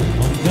breath.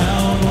 I'm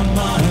down on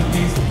my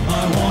knees, I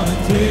wanna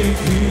take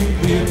you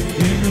there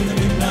in the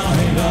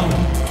midnight hour.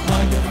 I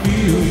can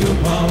feel your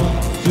power,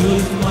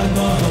 just like a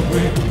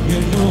breath. You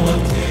know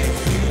I'll take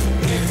you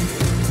there.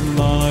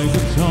 Like a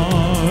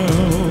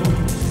child,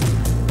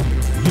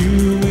 you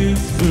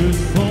whisper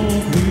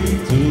softly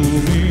to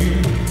me.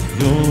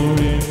 You're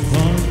in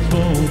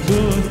control,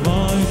 just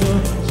like a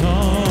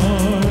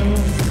child.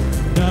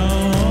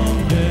 Now I'm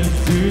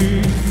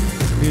dancing,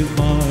 it's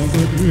like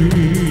a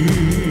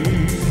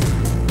dream.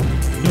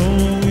 No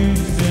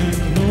end and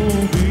no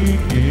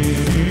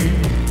beginning.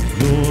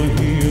 You're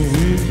here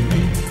with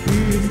me,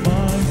 it's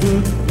like a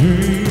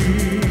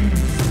dream.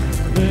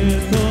 Let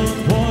the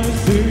choir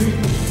sing.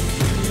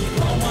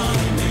 Call my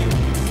name,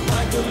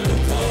 like a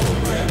little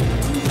breath.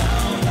 I'm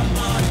down on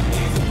my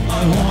knees,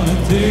 I wanna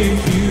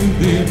take you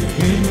there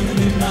in the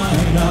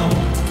midnight hour.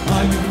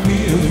 I can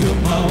feel your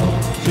power,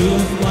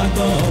 just like a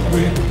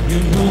brick. You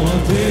know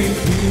I'll take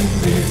you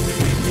there.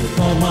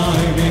 Call my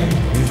name,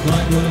 it's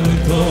like a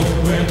little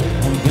breath.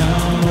 I'm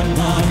down on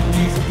my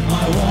knees,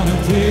 I wanna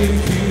take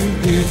you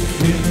there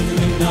in the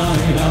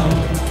midnight hour.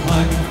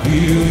 I can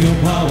feel your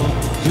power,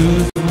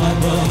 just like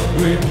a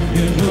brick.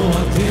 You know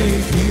I'll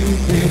take you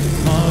there.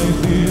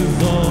 Life is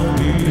a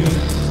real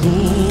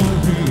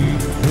story,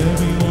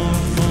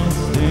 everyone must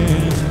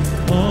stand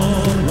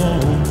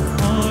alone.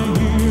 I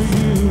hear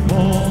you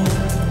call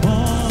my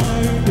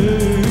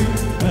name,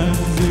 and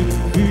it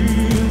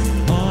feels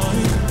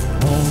like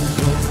home,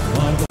 just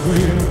like a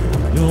prayer.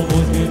 Your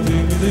voice can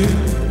take me there,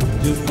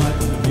 just like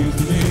you used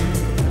to be.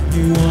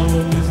 You are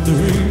a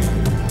mystery,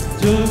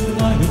 just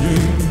like a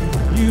dream.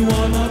 You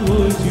are not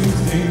what you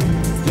seem,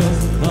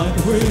 just like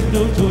a prayer.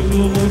 No choice,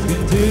 your voice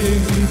can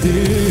take me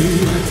there.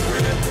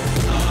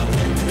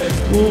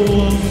 Oh,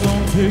 I'm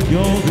gonna take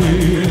your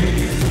way.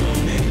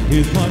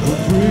 It's like a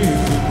dream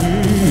to me.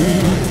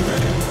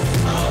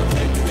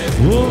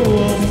 Oh,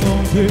 I'm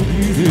gonna take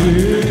you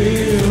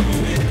there.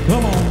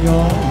 Come on,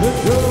 y'all, let's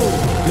go.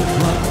 It's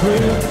like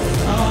prayer,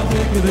 I'll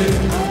take you there.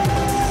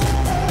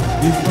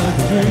 It's like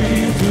a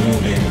dream to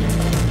me.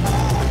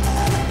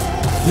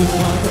 Just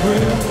like a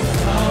prayer,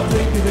 I'll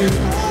take you there.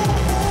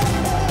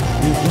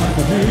 It's like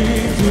a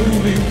dream to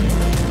me.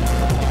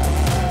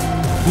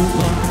 Just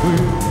like a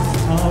prayer,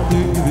 I'll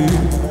take you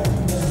there.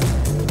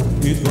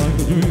 It's like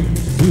a dream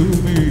to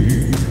me.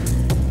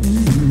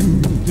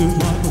 Just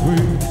like a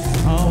prayer,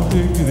 I'll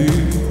take you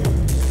there.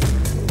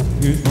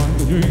 It's like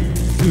a dream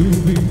to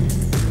me.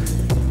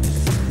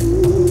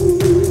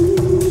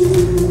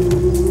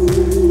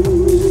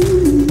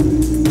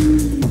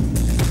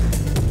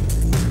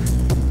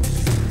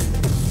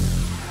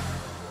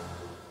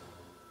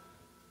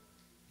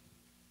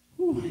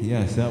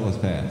 Yes, that was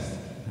fast.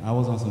 I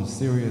was on some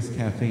serious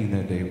caffeine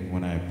that day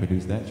when I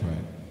produced that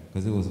track,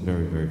 because it was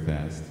very, very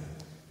fast.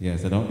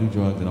 Yes, I don't do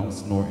drugs, I don't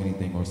snort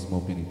anything or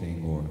smoke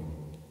anything or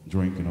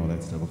drink and all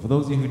that stuff. But for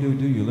those of you who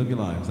do you live your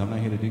lives. I'm not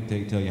here to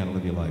dictate, tell you how to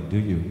live your life. Do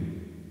you?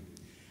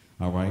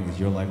 All right, it's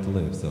your life to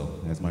live.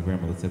 So, as my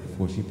grandmother said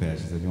before she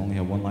passed, she said, you only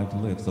have one life to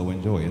live, so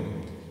enjoy it.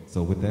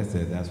 So with that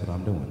said, that's what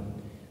I'm doing.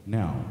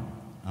 Now,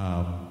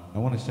 I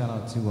want to shout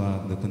out to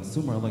the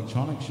Consumer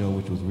Electronics Show,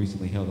 which was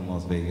recently held in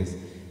Las Vegas.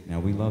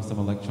 Now, we love some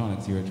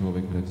electronics here at Terrell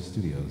Production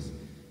Studios,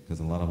 because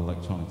a lot of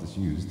electronics is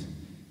used.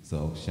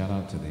 So, shout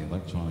out to the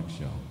Electronics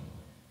Show.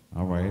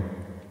 All right.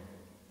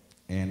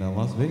 And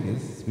Las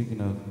Vegas,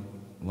 speaking of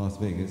Las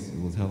Vegas, it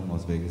was held in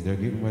Las Vegas. They're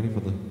getting ready for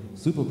the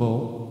Super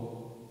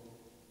Bowl.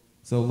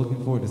 So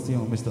looking forward to seeing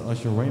what Mr.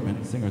 Usher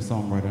Raymond,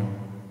 singer-songwriter,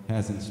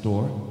 has in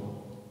store.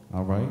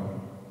 All right.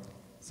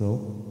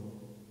 So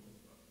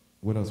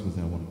what else was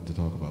I wanted to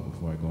talk about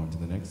before I go on to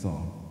the next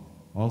song?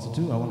 Also,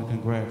 too, I want to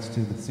congrats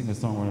to the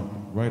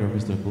singer-songwriter,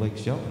 Mr. Blake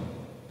Shelton,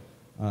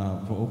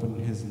 for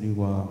opening his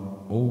new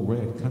Old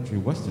Red Country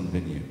Western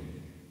venue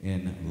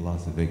in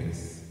Las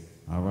Vegas.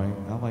 All right,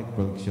 I like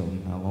Blake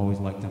Shelton. I always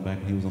liked him back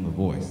when he was on The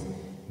Voice.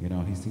 You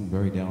know, he seemed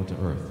very down to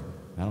earth.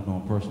 I don't know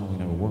him personally,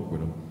 never worked with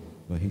him,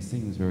 but he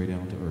seems very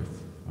down to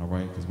earth. All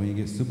right, because when you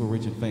get super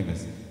rich and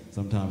famous,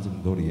 sometimes it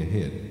can go to your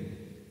head.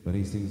 But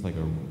he seems like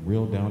a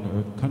real down to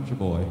earth country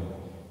boy.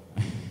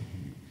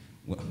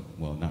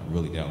 well, not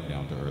really down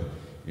to earth.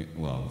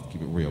 Well,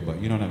 keep it real, but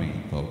you know what I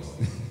mean, folks.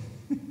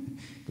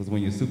 Because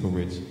when you're super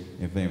rich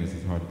and famous,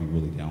 it's hard to be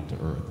really down to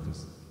earth.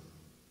 Because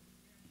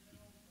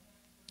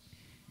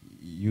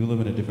you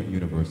live in a different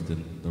universe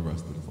than the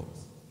rest of the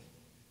folks.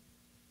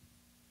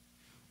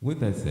 With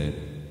that said,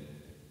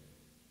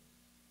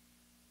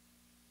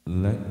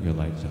 let your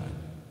light shine.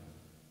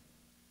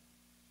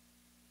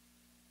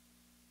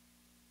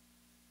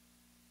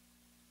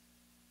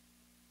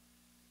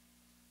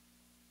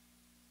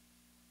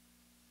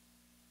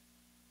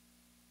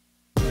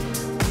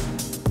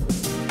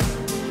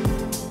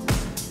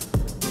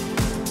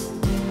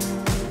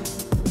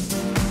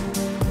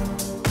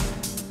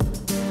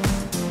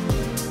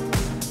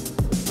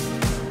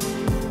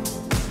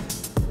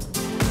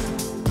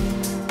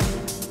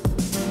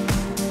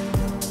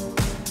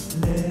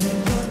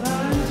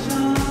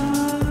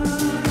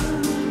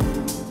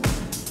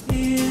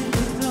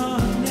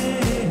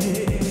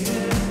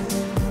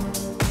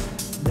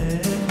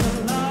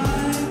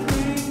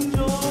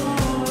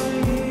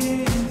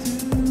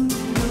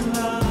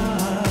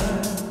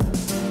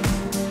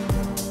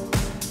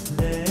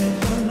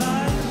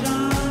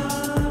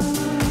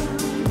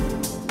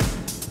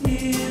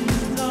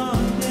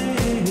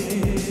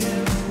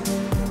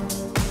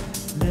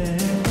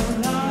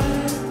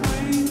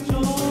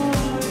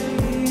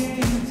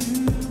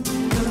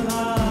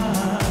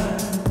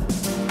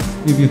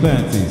 If you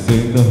fancy,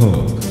 sing the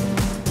hook.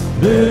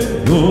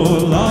 Let your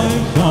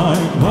light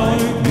shine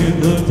bright in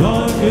the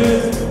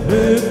darkest.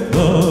 Let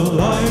the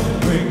light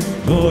bring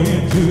joy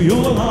into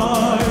your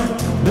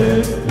life.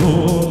 Let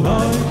your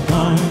light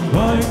shine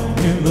bright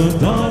in the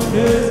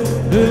darkest.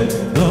 Let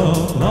the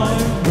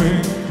light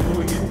bring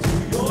joy into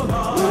your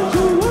life. Let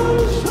your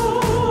light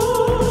shine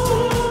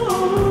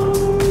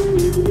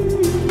in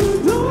the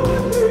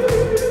darkness.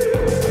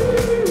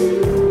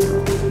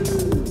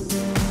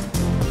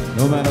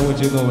 No matter what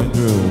you're going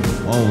through,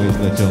 always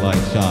let your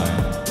light shine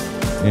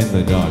in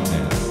the darkness.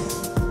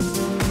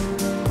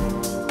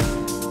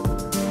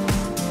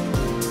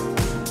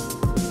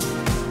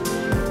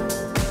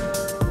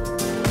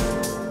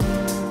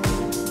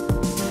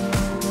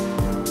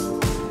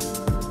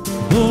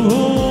 The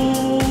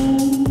road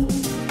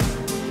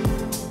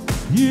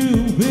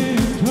you've been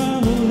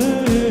traveling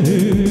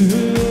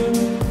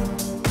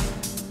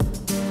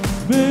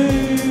may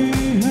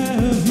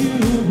have you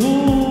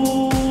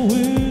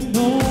going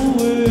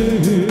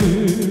nowhere.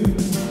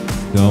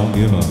 Don't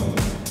give up.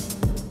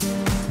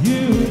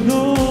 You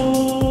know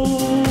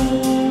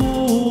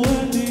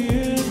at the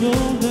end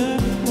of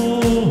that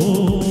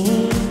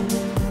road,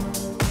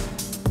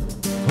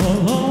 a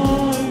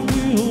light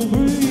will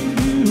bring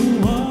you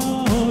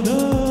out of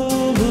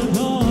the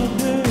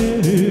darkness.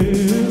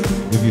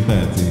 If you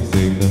fancy,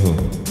 sing the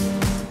hook.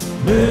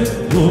 Let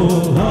your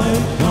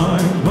light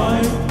shine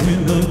bright in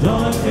the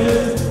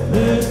darkest.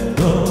 Let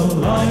the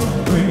light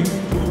bring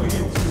joy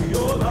into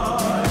your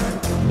life.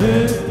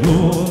 Let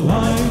your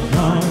light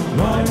shine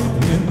bright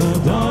in the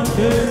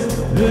darkest.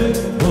 Let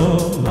the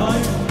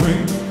light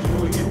bring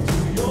joy into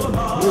your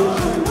life. Let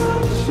your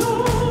light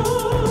shine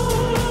in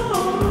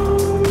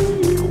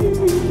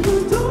the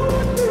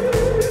darkness.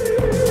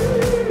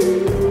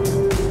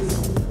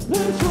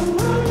 Let your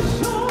light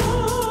shine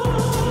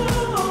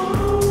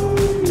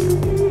in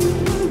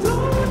the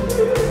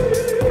darkness.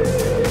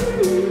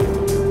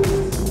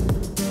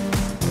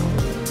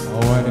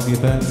 All right, if you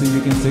fancy,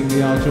 you can sing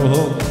the outro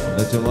hook.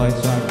 Let your light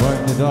shine bright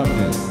in the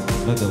darkness.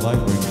 Let the light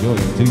bring joy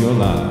into your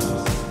lives.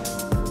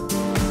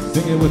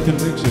 Sing it with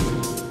conviction.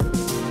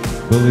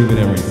 Believe it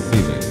and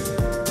receive it.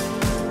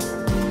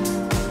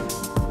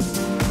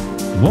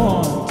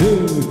 1,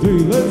 2, 3,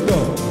 let's go.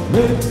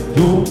 Let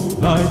your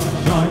light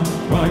shine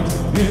bright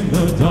in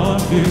the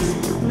darkness.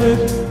 Let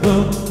the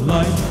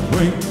light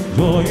bring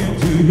joy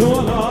into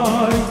your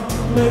life.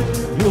 Let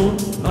your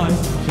light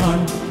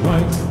shine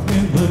bright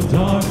in the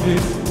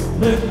darkness.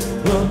 Let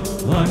the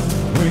light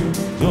bring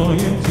joy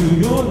into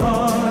your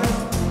life.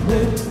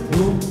 Let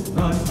your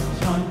light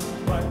shine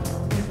bright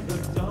in the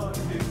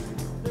darkness.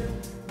 Let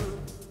the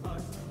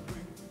light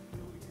bring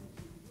joy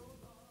into your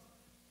life.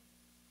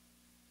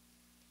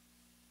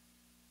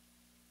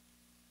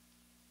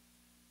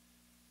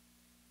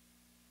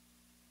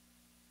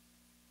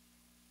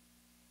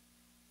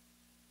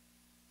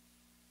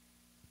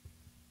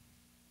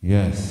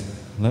 Yes,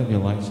 let your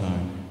light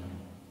shine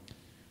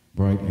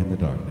bright in the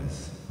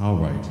darkness. All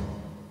right.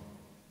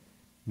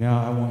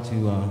 Now I want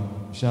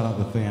to shout out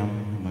the fam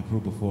and my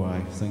crew before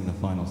I sing the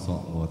final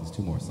song. Well, there's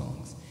two more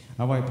songs.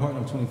 All right,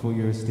 partner of 24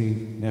 years, Steve,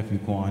 nephew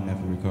Quan,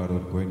 nephew Ricardo,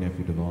 great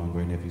nephew Devon,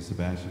 great nephew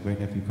Sebastian, great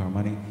nephew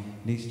Carmoni,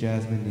 niece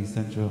Jasmine, niece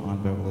Central,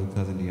 Aunt Beverly,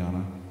 cousin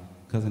Deanna,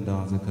 cousin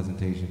Donza, cousin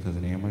Tasia,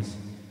 cousin Amherst,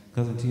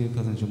 cousin Tia,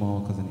 cousin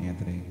Jamal, cousin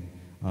Anthony,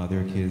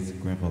 their kids,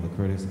 grandfather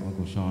Curtis,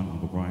 Uncle Sean,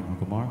 Uncle Brian,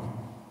 Uncle Mark,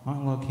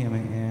 Aunt-in-law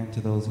Kimmy, and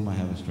to those whom I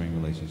have strained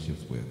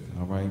relationships with,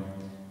 all right?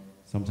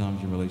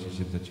 Sometimes your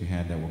relationships that you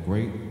had that were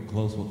great,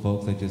 close with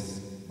folks, they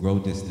just grow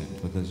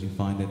distant because you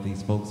find that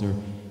these folks are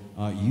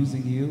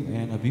using you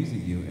and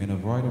abusing you in a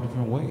variety of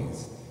different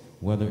ways,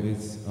 whether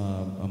it's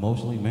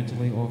emotionally,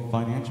 mentally, or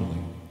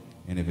financially.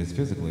 And if it's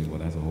physically, well,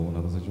 that's a whole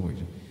other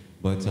situation.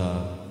 But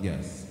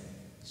yes,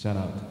 shout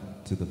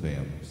out to the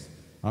fams.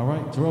 All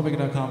right,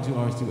 TerrellBaker.com, 2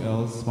 R's, 2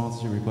 L's,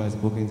 sponsorship requests,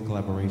 bookings,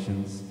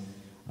 collaborations,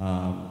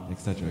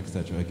 etc.,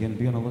 etc. Again,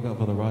 be on the lookout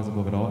for the Rise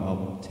Above It All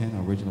album,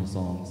 10 original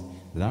songs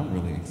that I'm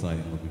really excited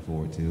and looking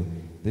forward to.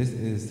 This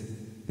is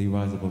the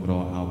Rise Above It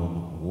All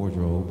album,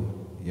 Wardrobe.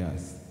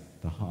 Yes,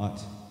 the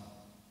hot,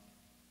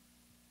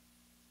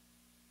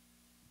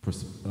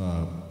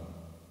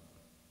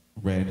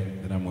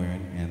 red that I'm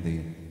wearing, and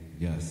the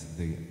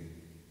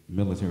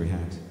military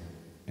hat,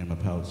 and my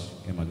pouch,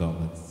 and my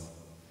gauntlets.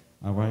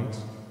 All right?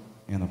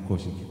 And of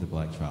course you keep the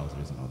black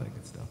trousers and all that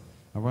good stuff.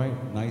 All right?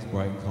 Nice,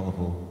 bright,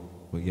 colorful,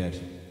 but yet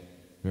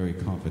very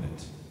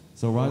confident.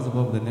 So rise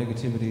above the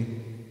negativity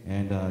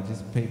and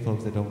just pay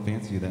folks that don't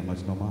fancy you that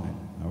much no mind.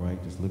 All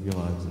right? Just live your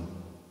lives and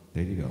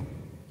there you go.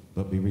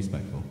 But be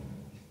respectful.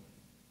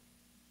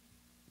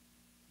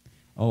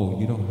 Oh,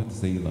 you don't have to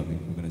say you love me.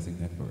 We're going to sing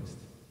that first.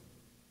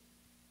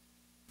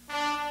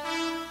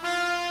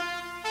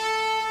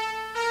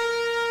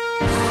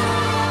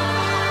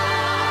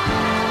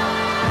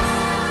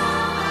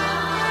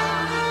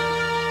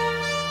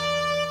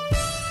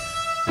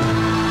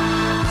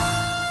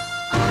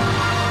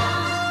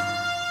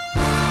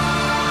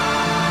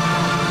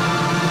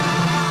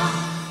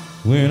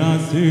 When I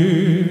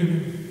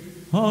said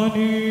I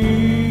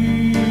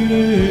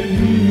needed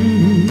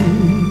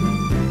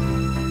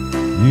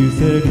you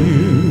said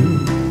you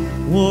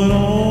would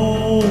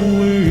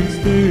always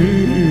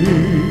stay.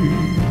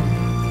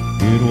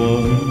 It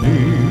wasn't me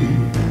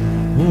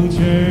who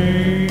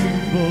changed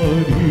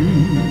but you,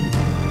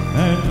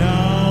 and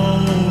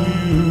now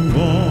you've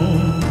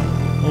gone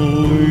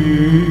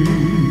away.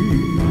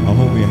 I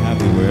hope you're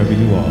happy wherever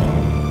you are.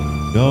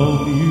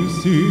 Don't you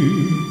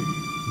see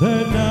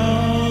that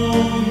now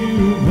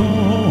you've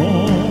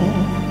gone,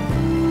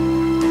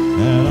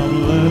 and I'm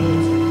left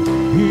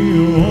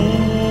here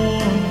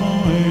on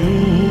my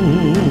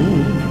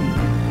own,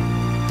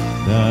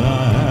 that I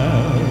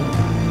have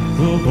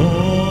to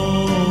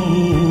follow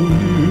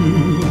you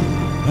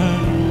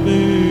and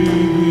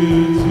beg you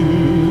to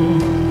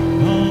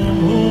come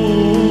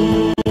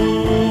home.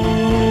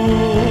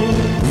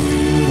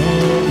 You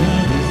don't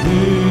have to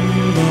say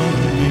that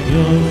me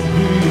just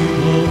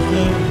because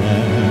that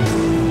has.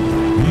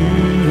 You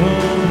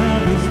don't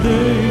have to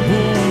stay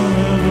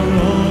forever,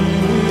 I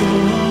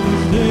will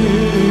understand.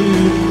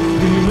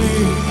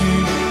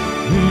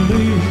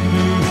 Believe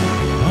me,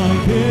 I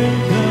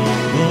can't help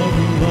but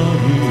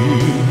love you.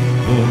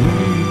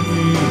 Believe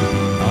me,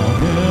 I'll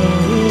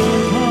never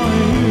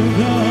tie you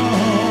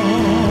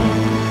down.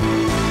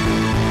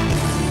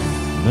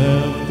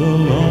 Left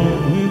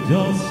alone with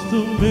just a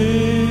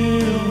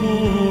memory.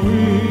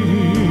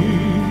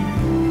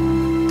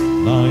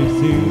 Life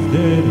seems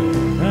dead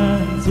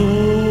and so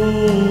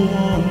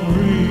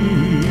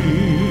unreal.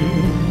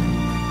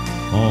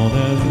 All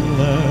that's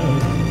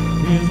left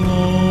is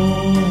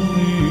loneliness.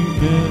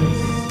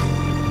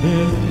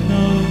 There's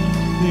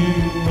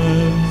nothing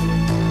left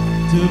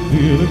to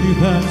feel. If you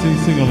fancy,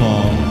 sing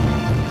along.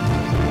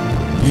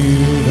 You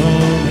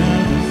don't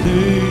have to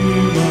say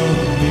you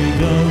love me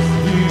just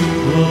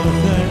because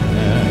that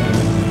has.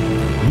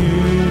 You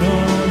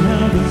don't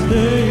have to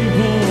stay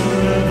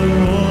forever,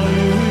 or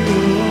you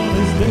will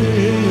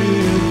understand.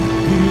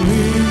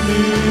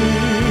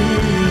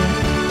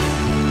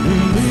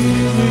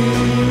 Believe me,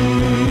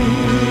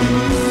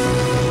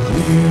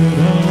 you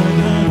don't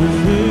have to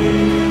say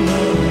you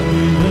love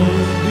me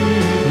just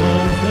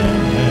because that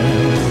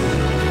has.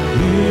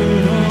 You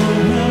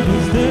don't have to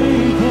stay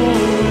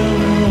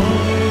forever, or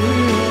you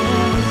will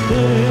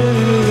understand.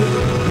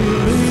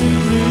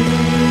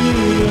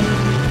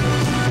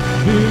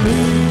 Believe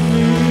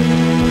me,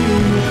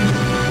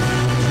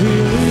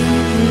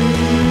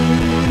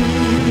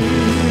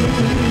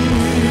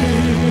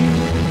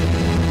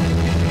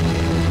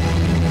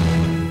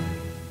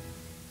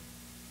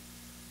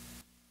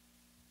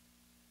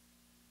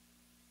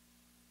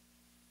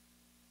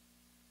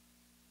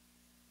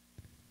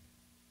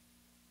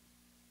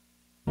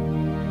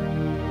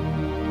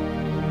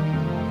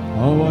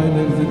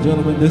 ladies and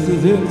gentlemen, this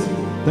is it.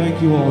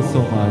 Thank you all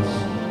so much.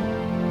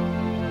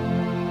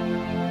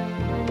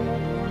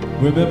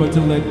 Remember to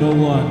let no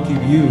one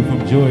keep you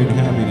from joy and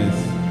happiness.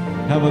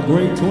 Have a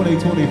great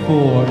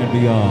 2024 and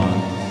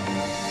beyond.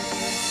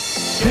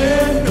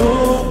 Can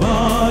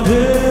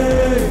nobody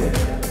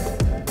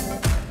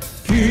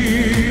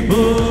keep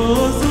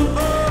us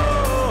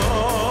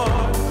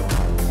apart?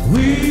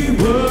 We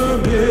were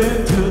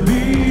meant to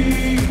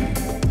be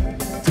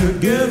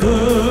together.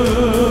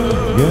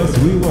 Yes,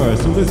 we were.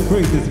 So let's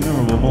create this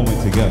memorable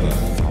moment together.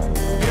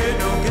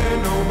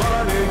 Can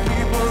nobody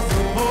keep us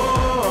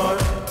apart?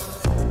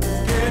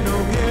 Can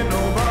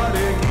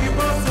nobody keep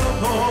us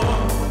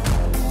apart?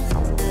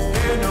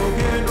 Can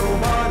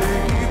nobody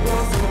keep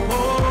us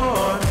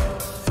apart?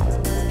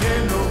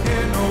 Can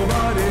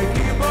nobody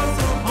keep us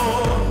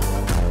apart?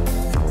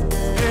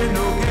 Can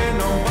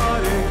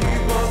nobody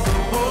keep us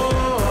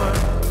apart?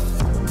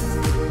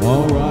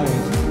 All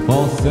right,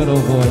 falsetto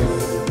voice.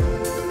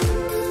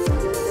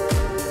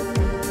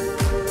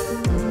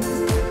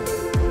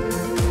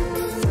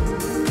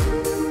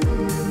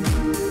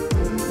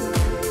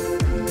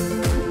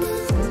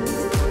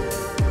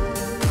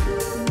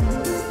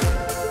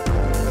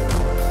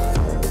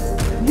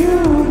 You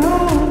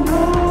don't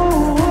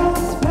know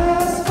what's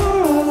best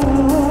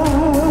for us.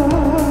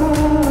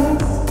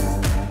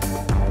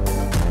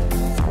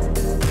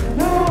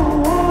 No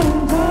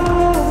one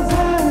does,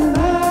 and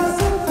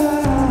that's a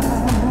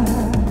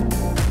fact.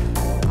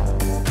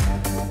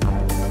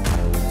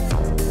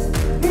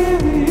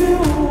 If you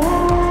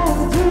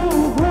want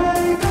to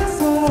break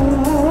us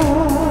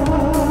up,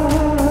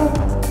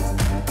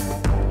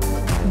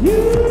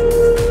 you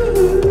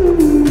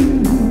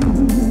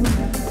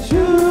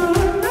should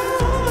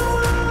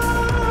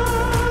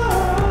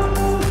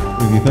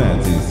If you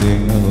fancy,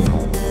 sing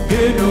along.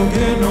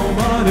 Can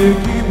nobody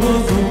keep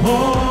us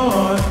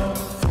apart?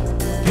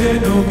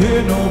 Can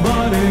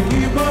nobody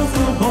keep us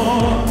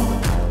apart?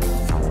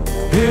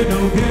 Can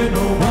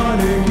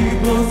nobody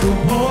keep us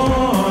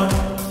apart?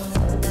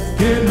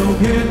 Can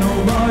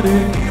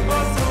nobody keep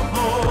us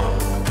apart?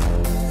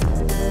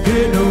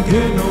 Can nobody keep us apart?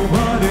 Can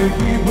nobody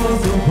keep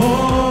us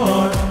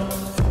apart?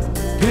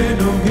 Can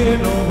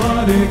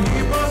nobody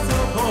keep us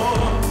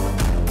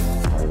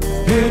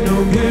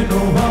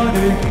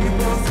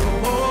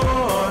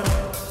apart?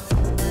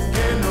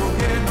 Can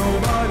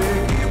nobody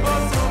keep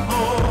us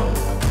apart?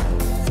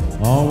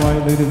 All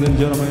right, ladies and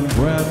gentlemen,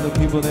 grab the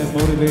people that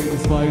motivate,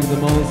 inspire you the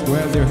most.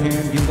 Grab their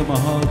hand, give them a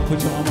hug,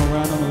 put your arm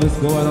around them, and let's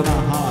go out on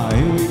a high.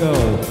 Here we go.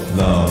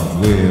 Love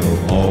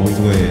will always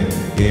win.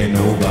 Can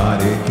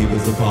nobody keep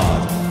us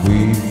apart?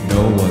 We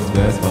know what's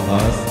best for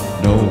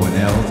us, no one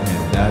else,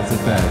 and that's a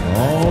fact.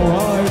 All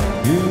right,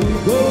 here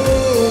we go.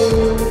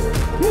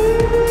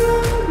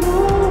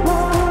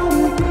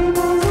 Nobody keep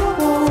us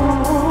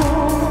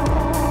apart.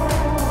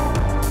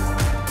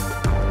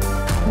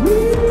 We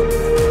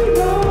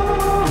know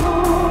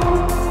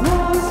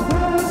what's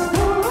best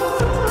for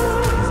us.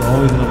 It's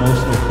always an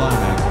emotional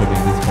climax for me,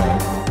 this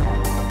part.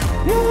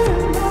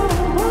 Can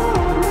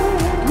nobody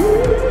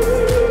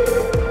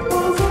keep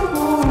us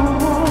apart.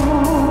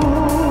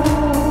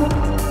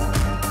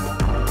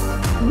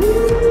 We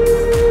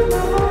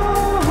know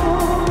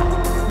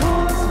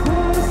what's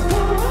best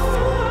for us.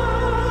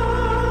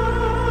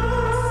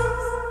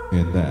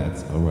 And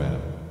that's a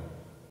wrap.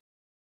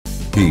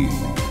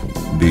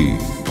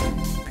 Tbps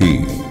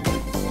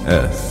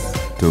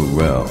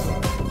Terrell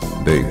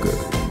Baker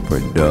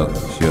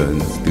Production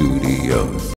Studios.